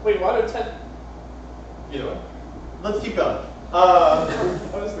 Okay. Wait, why do 10? Either way. Let's keep going. I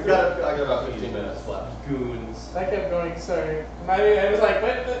got about 15 minutes left. Goons. I kept going. Sorry. I was like,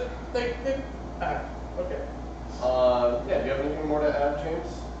 what? Okay. Yeah, do you have anything more to add, James?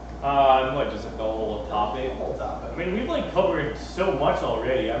 What, just like the whole topic? The whole topic. I mean, we've like covered so much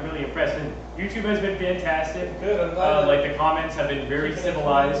already. I'm really impressed, and YouTube has been fantastic. Good, I'm glad. Like the comments have been very Keeping it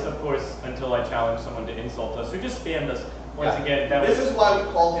civilized, clean. of course, until I challenged someone to insult us, who just spammed us once again. That This was, is why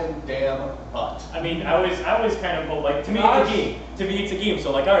we call him damn butt. I mean, I was kind of like, to me it's a game. To me it's a game.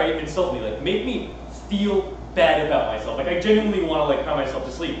 So like, all right, insult me, like make me feel bad about myself. Like I genuinely want to like cry myself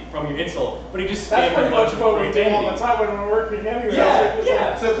to sleep from your insult, but he just That's spammed pretty a bunch much of what we do all profanity. the time when we're working anyway.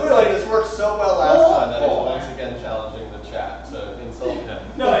 Yeah. So clearly this worked so well last time that he's once again challenging the chat to insult him.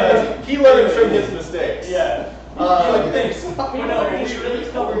 No, he learned from his mistakes. Yeah. Thanks. We really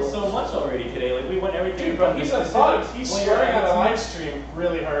covered so much already today. Like we went everything from He's the a thug. specific He's player swearing on a live attitude. stream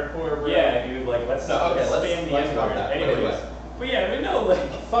really hardcore, bro. Yeah, dude. Like let's No, okay, let's spam the talk N-word. that. Anyways, Anyway. but yeah, I mean, no, like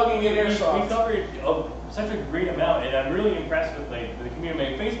Thugging in we Airsoft. covered such a great amount, and I'm really impressed with like the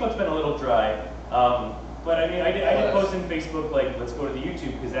community. Facebook's been a little dry, but I mean, I did post in Facebook like let's go to the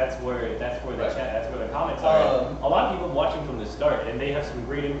YouTube because that's where the Right. chat, that's where the comments are. A lot of people watching from the start, and they have some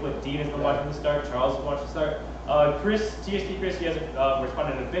great input. Dean has been watching from the start. Charles has watched from the start. TST Chris, he hasn't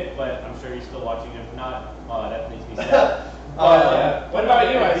responded a bit, but I'm sure he's still watching. If not, that makes me sad. What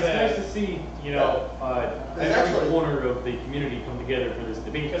about you, It's Isaiah? nice to see, There's every actually- corner of the community come together for this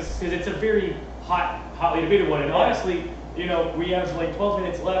debate because it's a very hotly debated one. And honestly, we have like 12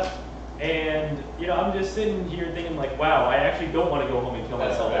 minutes left, and I'm just sitting here thinking like, wow, I actually don't want to go home and kill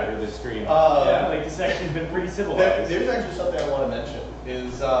myself after this stream. Like this actually's been pretty civilized. There's actually something I want to mention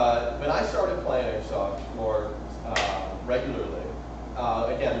is when I started playing Airsoft more regularly,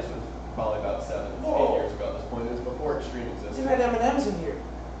 again, this was probably about 7-8 years ago at this point. It was before Extreme existed. You had M&Ms in here.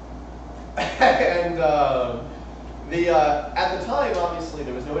 And at the time, obviously,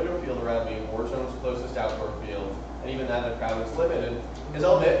 there was no indoor field around me. Warzone was the closest outdoor field, and even then, the crowd was limited. His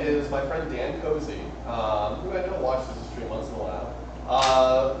own is my friend Dan Cozy, who I know watches the stream once in a while.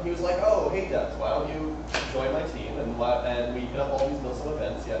 He was like, "Oh, hey, Debs, why don't you join my team?" And we hit up all these Milsim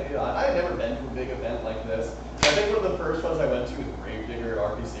events. Yada yada. I had never been to a big event like this. I think one of the first ones I went to was Gravedigger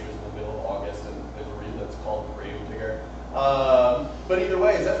at RPC. It was in the middle of August, and there's a reason it's called Gravedigger. But either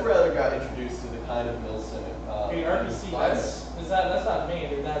way, that's where I got introduced to the kind of Milsim. Hey, RPC, that's not Maine,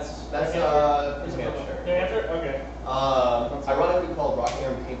 dude. That's New Hampshire. New Hampshire? Okay. Ironically called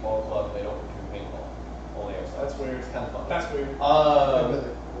Rockingham Paintball Club, and they don't do paintball. Only airsoft. That's weird. It's kind of fun. That's weird.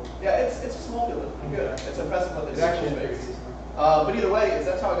 Yeah, it's a small building. Good. It's impressive what they It's do. actually Space. pretty decent. But either way,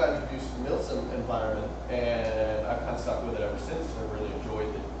 that's how I got introduced to the Milsim environment, and I've kind of stuck with it ever since. I really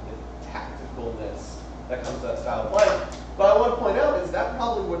enjoyed the tacticalness that comes to that style of play. But I want to point out is that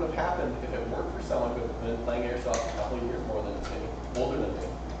probably wouldn't have happened if it weren't for someone who had been playing Airsoft a couple of years more than me, older than me,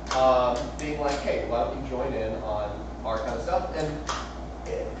 being like, hey, why don't you join in on our kind of stuff? And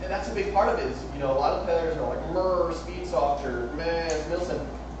that's a big part of it is, a lot of players are like, Speedsoft, or Milsim.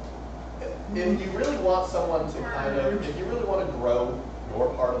 If you really want someone to if you really want to grow your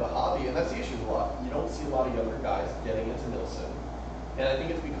part of the hobby, and that's the issue a lot, you don't see a lot of younger guys getting into Milsim. And I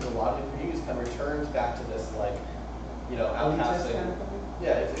think it's because a lot of the communities kind of returns back to this, like, outcasting. Kind of thing?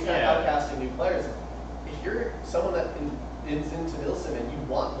 Yeah, it's kind of outcasting new players. If you're someone that is into Milsim and you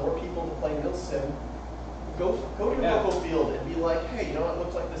want more people to play Milsim, go to the Yeah. local field and be like, hey, you know what,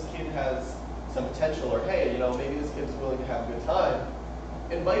 looks like this kid has some potential, or hey, you know, maybe this kid's willing to have a good time.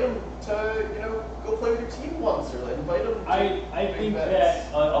 Invite him to, you know, go play with your team once, or like, invite him to I big think events.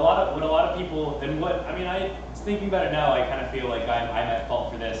 that a lot of people, and what, I mean, thinking about it now, I kind of feel like I'm at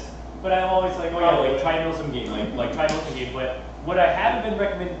fault for this. But I'm always like, oh yeah, like try a Milsim game, like try a Milsim game. But what I haven't been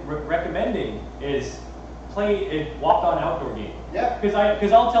recommending is walk on outdoor game. Yeah.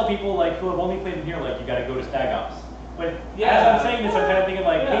 Because I'll tell people like who have only played in here, like you got to go to Stag Ops. But Yeah. as I'm saying this, I'm kind of thinking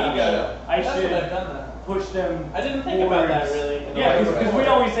like maybe I That's should what I've done that. push them. I didn't think about that towards- really. Yeah, because we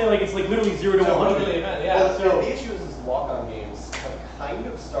always say like it's like literally 0 to 100. Totally event, yeah. Well, So- the issue is walk-on games have kind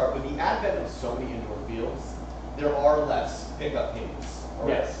of start with the advent of so many indoor fields. There are less pickup games.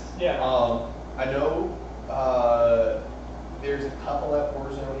 Yes. Yeah. I know there's a couple at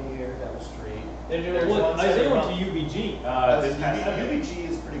Warzone here down the street. They do There's it Well, once Isaiah every went to month. UBG This this past Saturday. UBG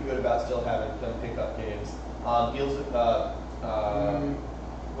is pretty good about still having them pickup games. Deals with, what I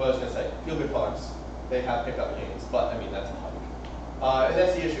was going to say, Feel Good Farms. They have pickup games, but I mean, that's a hike. And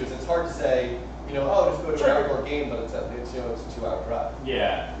that's the issue, is it's hard to say, you know, oh, just go to an outdoor game, but it's you know, it's a 2-hour drive.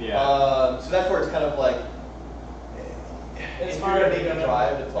 Yeah, yeah. So that's where it's kind of like, It's if you're hard going to to make a get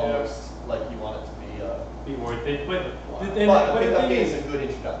drive, in. it's Yeah. almost like you want it to be Be worth it, but but the a pickup thing game is, is a good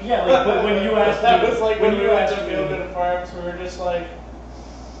introduction. yeah, like but when you asked That me, was like when when we you went asked to me, Feel Good Farms, we were just like,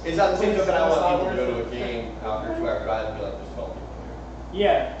 It's not the same token I want It's not people to go to worth a it. game after a 2-hour drive and be like, there's 12 people here.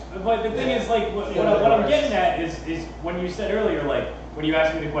 yeah, but the thing is, like, what I'm getting at is when you said earlier, like, when you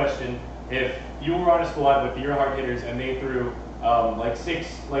asked me the question, if you were on a squad with your hard hitters and they threw like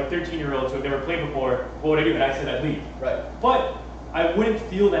 13-year-olds who have never played before, what would I do? And I said I'd leave. Right. But I wouldn't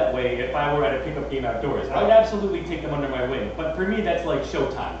feel that way if I were at a pickup game outdoors. I would Right. absolutely take them under my wing. But for me, that's like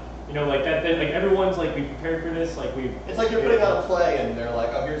showtime. You know, like that like everyone's like, we prepared for this, like we've. It's like you're putting on a play and they're like,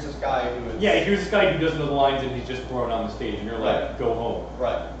 oh, here's this guy who is. Yeah, here's this guy who doesn't know the lines and he's just thrown on the stage, and you're like, Right. go home.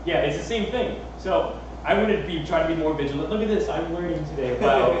 Right. Yeah, it's the same thing. So I would be trying to be more vigilant. Look at this, I'm learning today.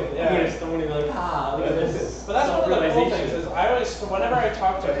 Wow. Yeah. I'm going to be like, look at this. but that's one of the cool things self-realization. is I always, whenever I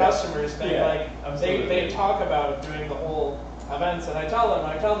talk to Yeah. customers, they Yeah, like absolutely. they talk about doing the whole events, and I tell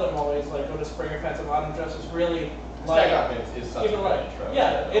them always like go to spring offensive autumn dress is really like. Stack Up is such a Even good like, intro.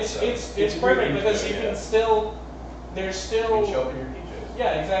 yeah, it's It's a great perfect because intro, you yeah. can still, there's You still, can show up in your PJs.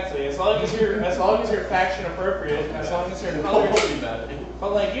 yeah, exactly. As long as you're faction appropriate, as long as you're color,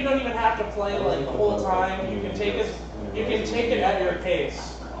 but like you don't even have to play like the whole time. You can take it at your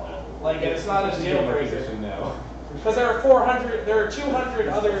pace. Like it's not a deal breaker. Now. Because there are 400, there are 200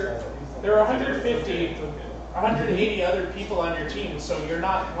 other, there are 150, 180 other people on your team, so you're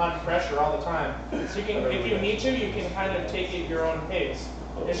not on pressure all the time. So you can, if you need to, you can kind of take it your own pace.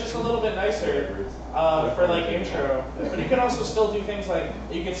 It's just a little bit nicer for like intro, but you can also still do things like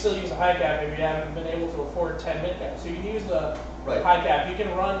you can still use a high cap if you haven't been able to afford 10 mid cap. So you can use the Right. high cap. You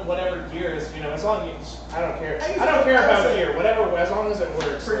can run whatever gears, you know, as long as I don't care. I I don't care about say- gear, whatever, as long as it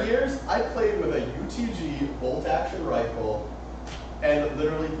works. For Like, years, I played with a UTG bolt-action rifle and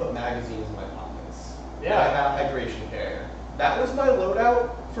literally put magazines in my pockets. Yeah. And I had a hydration carrier. That was my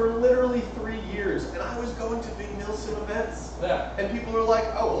loadout for literally 3 years, and I was going to big Milsim events. Yeah. And people were like,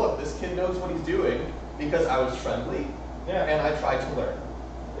 oh, look, this kid knows what he's doing because I was friendly Yeah. and I tried to learn.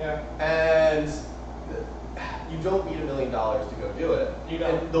 Yeah. And you don't need $1 million to go do it. You don't.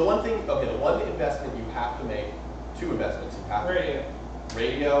 And the one investment you have to make, 2 investments you have to make.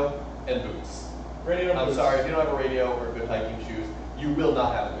 Radio and boots. Radio. I'm boots. sorry, if you don't have a radio or good hiking shoes, you will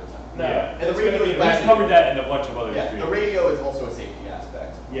not have a good time. No. Yeah. And the It's radio gonna is be bad. We've covered that in a bunch of other Yeah, streams. the radio is also a safety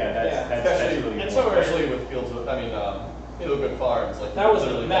aspect. Yeah, Yeah. that's Especially, really and important. so are- especially with fields of, Feel Good Farms. Like, That was a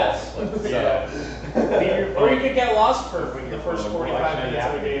literally mess. lost. So- Yeah. Or you could get lost for the first Well, 45 actually, minutes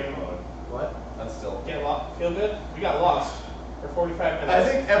of a yeah. game. What? That's still. Get lost. Feel good? We got lost for 45 minutes. I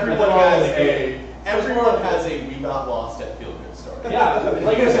think everyone has a we got lost at Feel Good story. Yeah,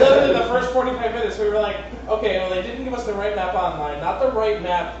 like it was literally the first 45 minutes. We were like, okay, well they didn't give us the right map online, not the right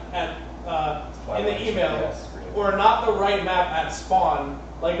map at in the email, or not the right map at spawn.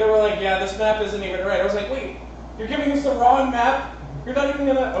 Like they were like, yeah, this map isn't even right. I was like, wait, you're giving us the wrong map? You're not even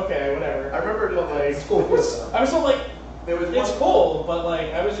gonna. Okay, whatever. I remember But, like, school I was so like, there was it's one- cool, but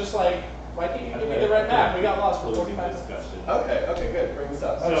like I was just like, why can't you give me the right map? We got lost for 45 minutes. discussion. Okay, good. Bring this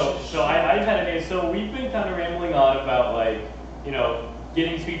up. So I kind of so we've been kind of rambling on about like, you know,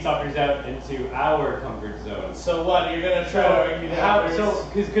 getting Speedsofters out into our comfort zone. So what? You're gonna try to argue that? How, there's- so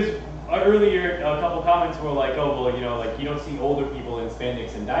because earlier a couple comments were like, oh well, you know, like you don't see older people in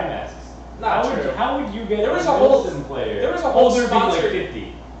spandex and dye masks. Not how true. Would, how would you get There a was a whole- Milsim player? there was a whole older being like sponsored-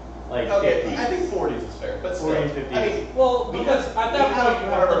 50. like Okay, 50s. I think 40s is fair, but still. 40s, 50s. I mean, Well, because at that point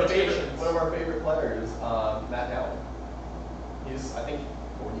you have limitations. one of our favorite players, Matt Dowling. He's, I think,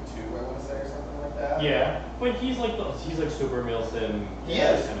 42, I want to say, or something like that. Yeah, but he's like super Milsim. He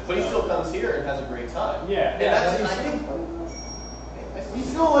is, kind of but he stuff. still comes here and has a great time. Yeah. And Yeah, that's, that's I think, He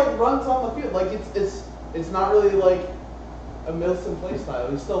still like runs on the field. Like it's not really like a Milsim play style.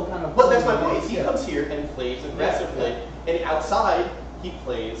 He's still kind of. But that's my point. He Yeah. comes here and plays aggressively, and outside he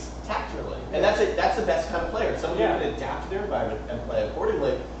plays tactically, and that's it. That's the best kind of player. Somebody who can adapt to their environment and play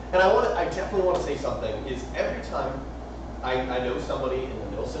accordingly. And I definitely want to say something. Is every time I know somebody in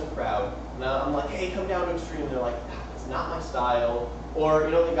the Milsim crowd, and I'm like, hey, come down to Extreme. And they're like, it's not my style. Or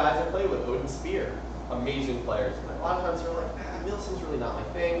the guys I play with, Odin Spear, amazing players. And a lot of times they're like, Milsim's really not my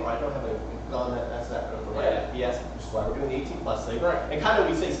thing, or I don't have a gun that's that good of the right FPS, which is why we're doing the 18+ thing. Right. And kind of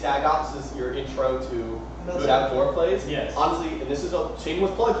we say Stag Ops is your intro to good outdoor plays. Yes. Honestly, and this is a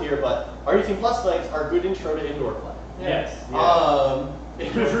shameless plug here, but our 18+ nights are a good intro to indoor play. Yes.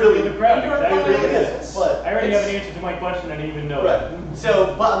 It really the crowd. Indoor Exactly. it really is. But I already have it's- an answer to my question. I didn't even know Right. it.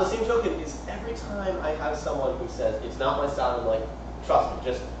 So, but on the same token, is every time I have someone who says it's not my style, I'm like, trust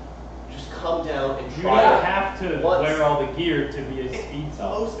me, just come down and You try don't it. have to once. wear all the gear to be a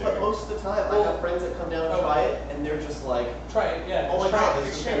Speedsoft. But most of the time, I have friends that come down and try it, and they're just like, Try it, yeah. oh my try god, it,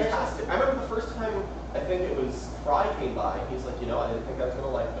 this is share it. fantastic. I remember the first time, I think it was Fry came by, he's like, I didn't think I was going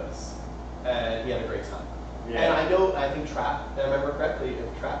to like this. And he had a great time. Yeah. And I think Trap, if I remember correctly,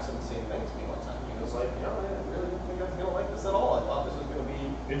 Trap said the same thing to me one time. He was like, I really didn't think I was going to like this at all. I thought this was going to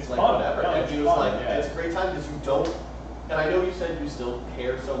be It's like fun. whatever. No, and it's he was fun, like, yeah. it's a great time because you don't, and I know you said you still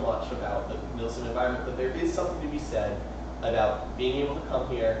care so much about the Milsim environment, but there is something to be said about being able to come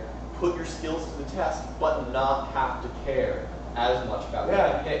here, put your skills to the test, but not have to care as much about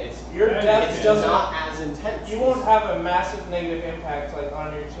Yeah. it. It's Your depth it's doesn't. not as intense. You won't have a massive negative impact like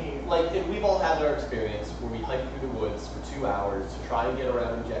on your team. Like, and we've all had our experience where we hike through the woods for 2 hours to try and get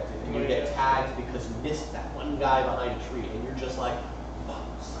around objective, and you get tagged because you missed that one guy behind a tree, and you're just like, fuck,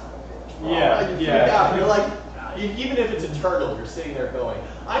 son of a bitch. Yeah, And you freak out. You're like, even if it's a turtle, you're sitting there going,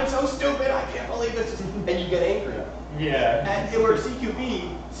 I'm so stupid, I can't believe this, and you get angry. Yeah. And where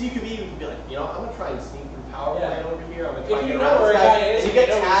CQB would be like, I'm gonna try and sneak through power plant over here. I'm gonna try If and you get know around where this a guy, guy is, and you you get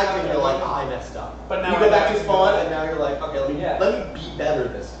know he's tagged, not and you're gonna like, win. I messed up. But now you go I back have to to spawn, do it. and now you're like, okay, let me be better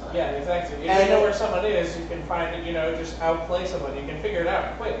this time. Yeah, exactly. If And- you know where someone is, you can find it, just outplay someone. You can figure it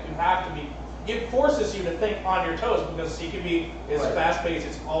out quick. You have to be. It forces you to think on your toes because CQB is Right. fast-paced.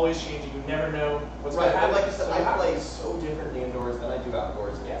 It's always changing. You never know what's Right, going to and happen. like I said, So I you have play to- so differently indoors than I do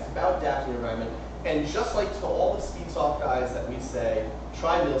outdoors. It's about adapting your environment. And just like to all the Speedsoft guys that we say,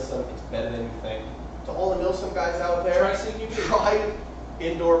 try Milsim, it's better than you think. To all the Milsim guys out there, Try CQB. try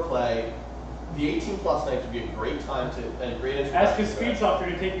indoor play. The 18+ nights would be a great time and a great introduction. Ask his to it. Speedsofter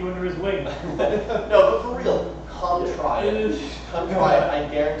to take you under his wing. No, but for real, come try it. Come try it. I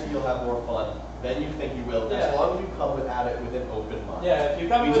guarantee you'll have more fun than you think you will, Yeah. as long as you come at it with an open mind. Yeah, if you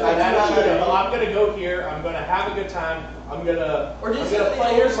come We- with I an do not attitude know. of, I'm going to go here, I'm going to have a good time, I'm going to Or just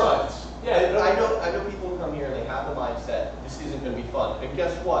play your side. Yeah, Yeah, I know people who come here and they have the mindset, this isn't going to be fun. And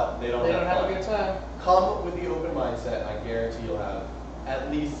guess what? They don't They don't have fun. a good time. Come with the open mindset, I guarantee you'll have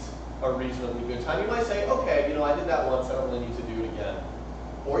at least a reasonably good time. You might say, okay, I did that once, I don't really need to do it again.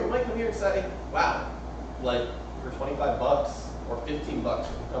 Or you might come here and say, wow, like for $25 or $15 if you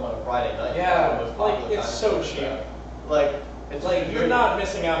come on a Friday night. Yeah, one of the most like, popular it's times so to do cheap. that. Like, it's Like, a you're good- not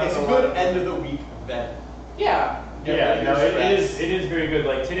missing out on It's a a good lot. end of the week event. Yeah. Get Yeah, rid of no, your it stress. is very good.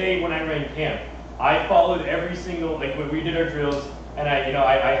 Like today when I ran camp, I followed every single, like when we did our drills, and I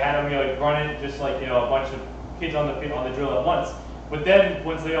had them, like run it just like, a bunch of kids on the drill at once. But then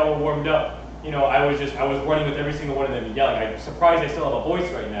once they all were warmed up, I was running with every single one of them and yelling. I'm surprised I still have a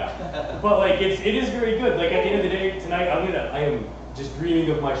voice right now. But like it is very good. Like at the end of the day tonight, I am just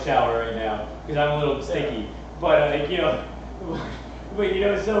dreaming of my shower right now because I'm a little sticky. But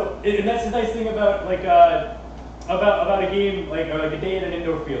so and that's the nice thing about like about a game like or like a day at an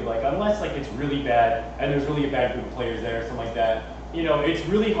indoor field. Like unless like it's really bad and there's really a bad group of players there or something like that. It's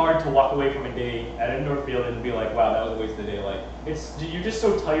really hard to walk away from a day at an indoor field and be like, wow, that was a waste of the day. Like you're just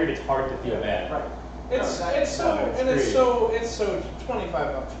so tired, it's hard to feel bad. Right. It's great. so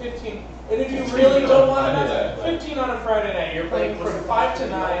 $25, 15, and if you really don't want to, 15 on a Friday night. You're playing from 5 to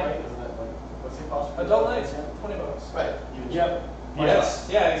 9. What's it cost? Adult nights, $20. Right. Yep. Yes.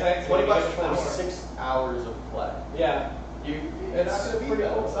 Yeah, exactly. $20 You get for more. 6 hours of play. Yeah. It's not going to be pretty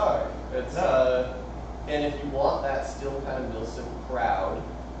that. cool. I'm sorry. It's No. and if you want that still kind of Milsim crowd,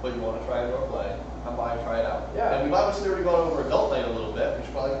 but you want to try indoor play, come by and try it out. Yeah. And we've obviously already gone over adult night a little bit. We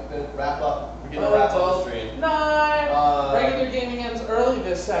should probably wrap up. Begin to wrap up the stream. Regular gaming ends early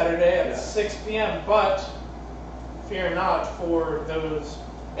this Saturday at 6 p.m. But fear not for those.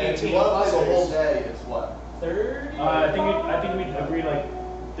 And if you want to play the whole day, it's what? 30. I think we agreed like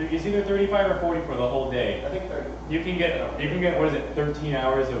it's either 35 or 40 for the whole day. I think 30. You can get what is it, 13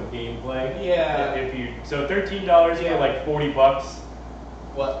 hours of gameplay. Yeah. If you $13 for like $40.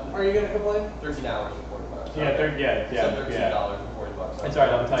 What? Are you gonna complain? 13 hours and 40 bucks. Yeah, Okay. $13 and 40 bucks. It's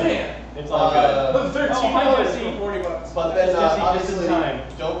alright, I'm telling you. Damn. It's all good. $13 Oh, for 40 bucks. But then Just in obviously, time.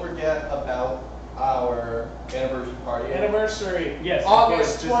 don't forget about our anniversary party. Anniversary. Yes,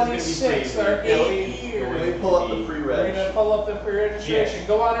 August of course, this is gonna be 26th, free. our Yeah, 8th year. Let me pull up the We're pre-reg. gonna pull up the pre-registration. Yes.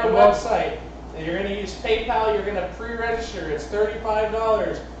 Go on our And what- website. You're gonna use PayPal. You're gonna pre-register. It's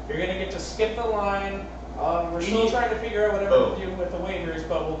 $35. You're gonna get to skip the line. We're still trying to figure out whatever to do with the waivers,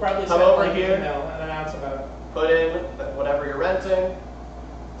 but we'll probably Come send over like an here. email and announce about it. Put in whatever you're renting.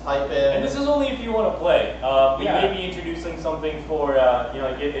 Type in. And this is only if you want to play. We Yeah. may be introducing something for,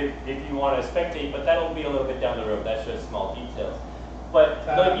 like if you want to spectate, but that'll be a little bit down the road. That's just small details. But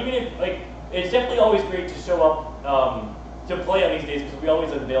like, even if, like, it's definitely always great to show up to play on these days because we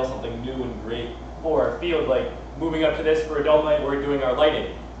always unveil something new and great for our field. Like, moving up to this for Adult Night, we're doing our lighting.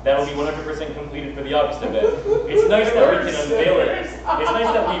 That'll be 100% completed for the August event. It's nice that we can unveil it. It's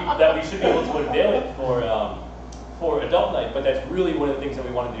nice that we should be able to unveil it for Adult Night, but that's really one of the things that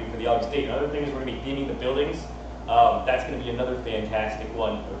we want to do for the August date. Another thing is we're going to be theming the buildings. That's going to be another fantastic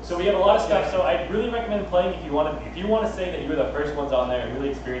one. So we have a lot of stuff. So I really recommend playing if you want to say that you were the first ones on there and really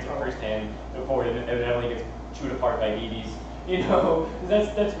experience it firsthand before it inevitably gets chewed apart by BBs. You know,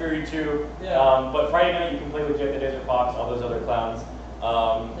 that's very true. Yeah. But Friday night you can play with Jet the Desert Fox, all those other clowns.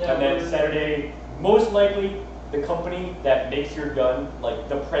 And then Saturday, most likely, the company that makes your gun, like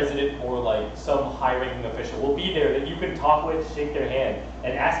the president or like some high-ranking official, will be there that you can talk with, shake their hand,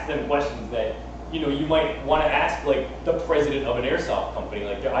 and ask them questions that you might want to ask like the president of an airsoft company.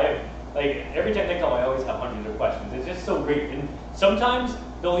 Like every time they come, I always have hundreds of questions. It's just so great, and sometimes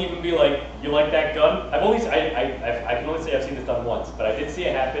they'll even be like, "You like that gun?" I can only say I've seen this done once, but I did see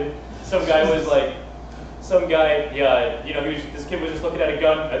it happen. Some guy was like. Some guy, this kid was just looking at a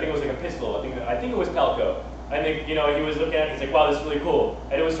gun. I think it was like a pistol. I think it was Palco. I think, he was looking at it. He's like, "Wow, this is really cool."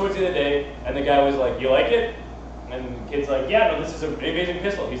 And it was towards the end of the day, and the guy was like, "You like it?" And the kid's like, "Yeah, no, this is an amazing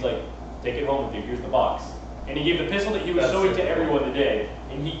pistol." He's like, "Take it home with you. Here's the box." And he gave the pistol that he was showing to everyone today,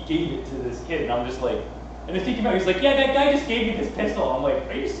 and he gave it to this kid. And I'm just like, and the thinking about, he's like, "Yeah, that guy just gave me this pistol." I'm like,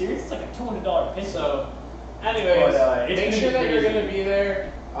 "Are you serious? It's like a $200 pistol." So, anyways, make sure that you're going to be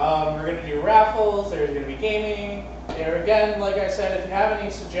there. We're going to do raffles, there's going to be gaming. Again, like I said, if you have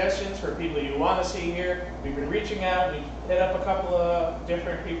any suggestions for people you want to see here, we've been reaching out. We hit up a couple of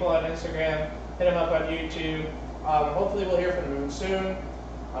different people on Instagram, hit them up on YouTube. Hopefully we'll hear from them soon.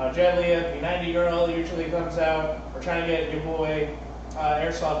 Jedlia, the 90 girl, usually comes out. We're trying to get your boy,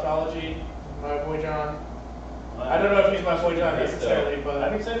 Airsoftology, my boy John. I don't know if he's my boy John necessarily, but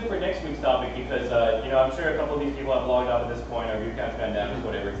I'm excited for next week's topic because I'm sure a couple of these people have logged off at this point. Our view count's gone down,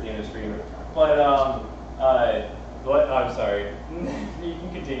 whatever. It's the end of the stream. But what? I'm sorry. You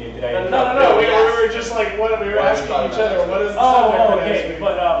can continue. Did I? No. We were just like, what? We were asking each other, what is the subject for next okay. week?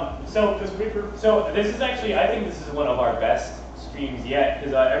 But so this is actually, I think this is one of our best streams yet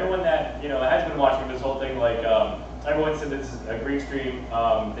because everyone that has been watching this whole thing, like everyone said this is a great stream.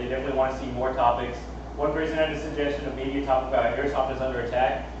 They definitely want to see more topics. One person had a suggestion of maybe a topic about Airsoft is under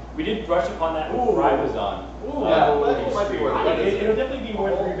attack. We did brush upon that when Fry was on. That might be worth it. It'll definitely be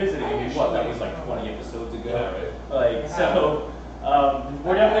worth revisiting. I mean, that was like 20 episodes ago. Yeah, right? Like, so,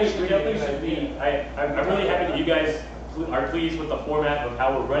 we definitely should be. I'm really happy that you guys are pleased with the format of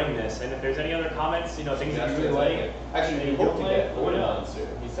how we're running this. And if there's any other comments, things that you really like. Actually, we you'll hope to play, get let me Gordon know. on soon.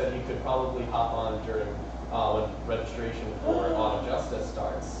 He said he could probably hop on during when registration for On Justice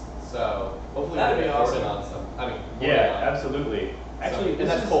starts. So hopefully That'd we'll be get Gordon awesome. on some. Yeah, absolutely. Actually, and this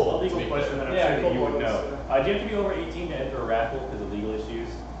that's is cool, a legal to be question clear. that I'm Yeah, sure that you cool would know. ones, Do you have to be over 18 to enter a raffle because of legal issues?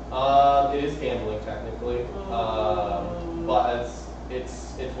 It is gambling technically, but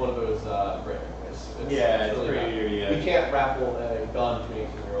it's one of those gray areas. It's really pretty not. weird, yeah. We can't raffle a gun to an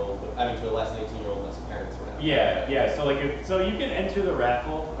 18-year-old, to a less than 18-year-old unless parents were not. Yeah. So so you can enter the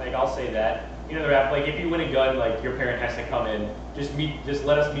raffle. Like I'll say that. The raffle. Like if you win a gun, like your parent has to come in. Just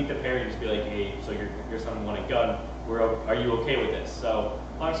let us meet the parent. Just be like, "Hey, so your son won a gun. Are you okay with this?" So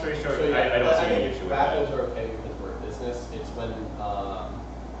long story short, So, yeah, I don't see I any think issue with raffles that. are okay because we're a business. It's when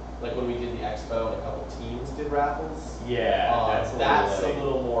like when we did the expo and a couple teams did raffles. Yeah, That's that's a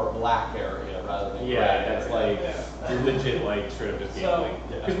little more black area, rather than Yeah, gray that's area. like you're legit like straight up just So- gambling.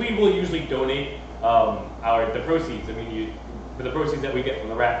 Yeah. Because we will usually donate the proceeds. I mean, for the proceeds that we get from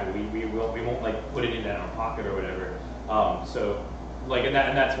the raffle, we won't like put it in our pocket or whatever. So like and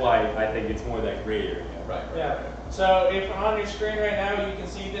that's why I think it's more that gray area. Right. Yeah. So if on your screen right now you can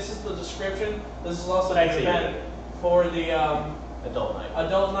see this is the description. This is also the I'd say event for the Adult night.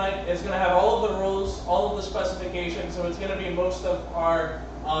 adult night. It's going to have all of the rules, all of the specifications. So it's going to be most of our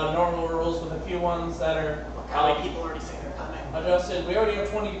normal rules with a few ones that are How many people already say they're coming? adjusted. We already have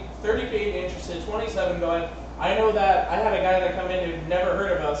 30 paid interested, 27 going. I know that I had a guy that come in who'd never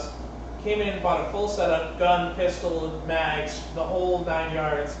heard of us, came in, bought a full setup, gun, pistol, mags, the whole 9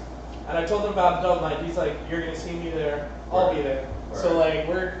 yards. And I told him about adult night. He's like, "You're gonna see me there. I'll be there." So like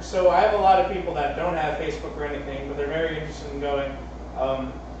so I have a lot of people that don't have Facebook or anything, but they're very interested in going.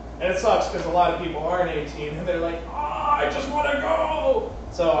 And it sucks because a lot of people aren't 18 and they're like, "Ah, I just want to go."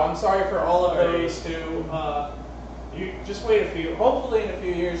 So I'm sorry for all of those who. You just wait a few. Hopefully, in a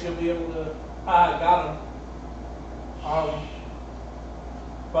few years, you'll be able to. Got them.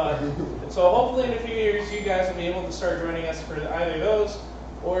 But so hopefully, in a few years, you guys will be able to start joining us for either those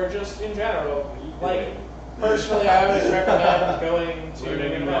or just in general. Like personally, I always recommend going to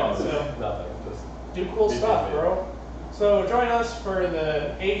an event. So Nothing. Just do cool be stuff, busy. bro. So join us for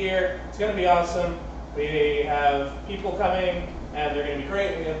the 8-year. It's gonna be awesome. We have people coming, and they're gonna be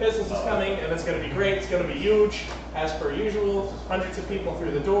great. We have businesses coming, and it's gonna be great. It's gonna be huge, as per usual. Hundreds of people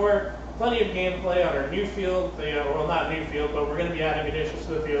through the door. Plenty of gameplay on our new field. Well, not new field, but we're gonna be adding additions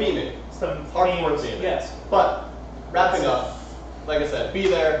to the field. Theming. Some Hardcore themes. theming. Yes. But wrapping up, like I said, be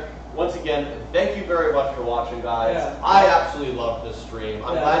there. Once again, thank you very much for watching, guys. Yeah. I absolutely loved this stream.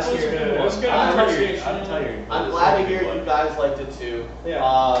 I'm glad to this was hear. good. It was good. I'm I'm tired. I'm glad to hear you guys liked it too.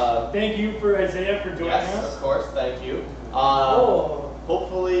 Yeah. Thank you for Isaiah for joining Yes, us. of course. Thank you. Oh.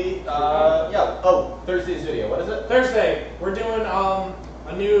 Hopefully, yeah. Oh, Thursday's video. What is it? Thursday, we're doing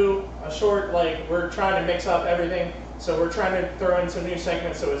a short, like, we're trying to mix up everything. So we're trying to throw in some new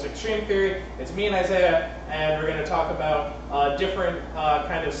segments. So it's Extreme Theory, it's me and Isaiah, and we're going to talk about different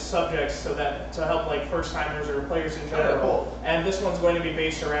kind of subjects so that to help like first timers or players in general. cool. And this one's going to be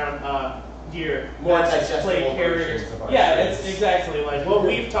based around gear. More matches, digestible carriers. versions of our Yeah, streams. it's exactly like what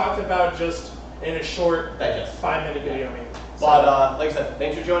we've talked about just in a short Digest. 5-minute video. Maybe. But like I said,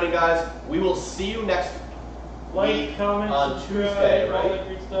 thanks for joining, guys. We will see you next Like, comment, on subscribe, Tuesday, all right? that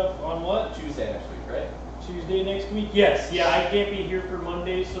great stuff. On what? Tuesday next week, right? Tuesday next week? Yes. Yeah, I can't be here for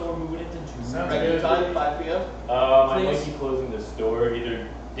Monday, so we're moving it to Tuesday. Sounds Regular good. time, 5 p.m. I might Please. be closing the store either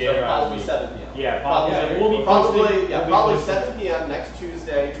day So or probably week. 7 p.m. Yeah, probably. Yeah, We'll be Probably, posting- yeah, we'll be probably posting- 7 p.m. next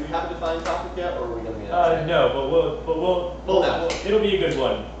Tuesday. Do we have a defined topic yet, or are we gonna be? No, but we'll announce. it'll be a good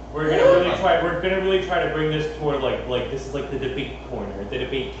one. We're gonna really try to bring this toward like this is like the debate corner, the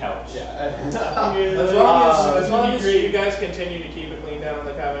debate couch. Yeah. As It's long gonna be as great. you guys continue to keep it clean down in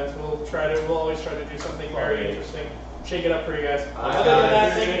the comments, we'll always try to do something very Alright. interesting. Shake it up for you guys. Alright, Other than that,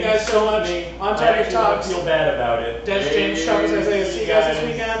 guys. thank you guys so much. On I Target actually don't Talks, feel bad about it. Des James, Chavez, Isaiah. See you guys this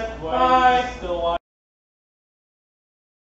weekend. Why Bye. still watching?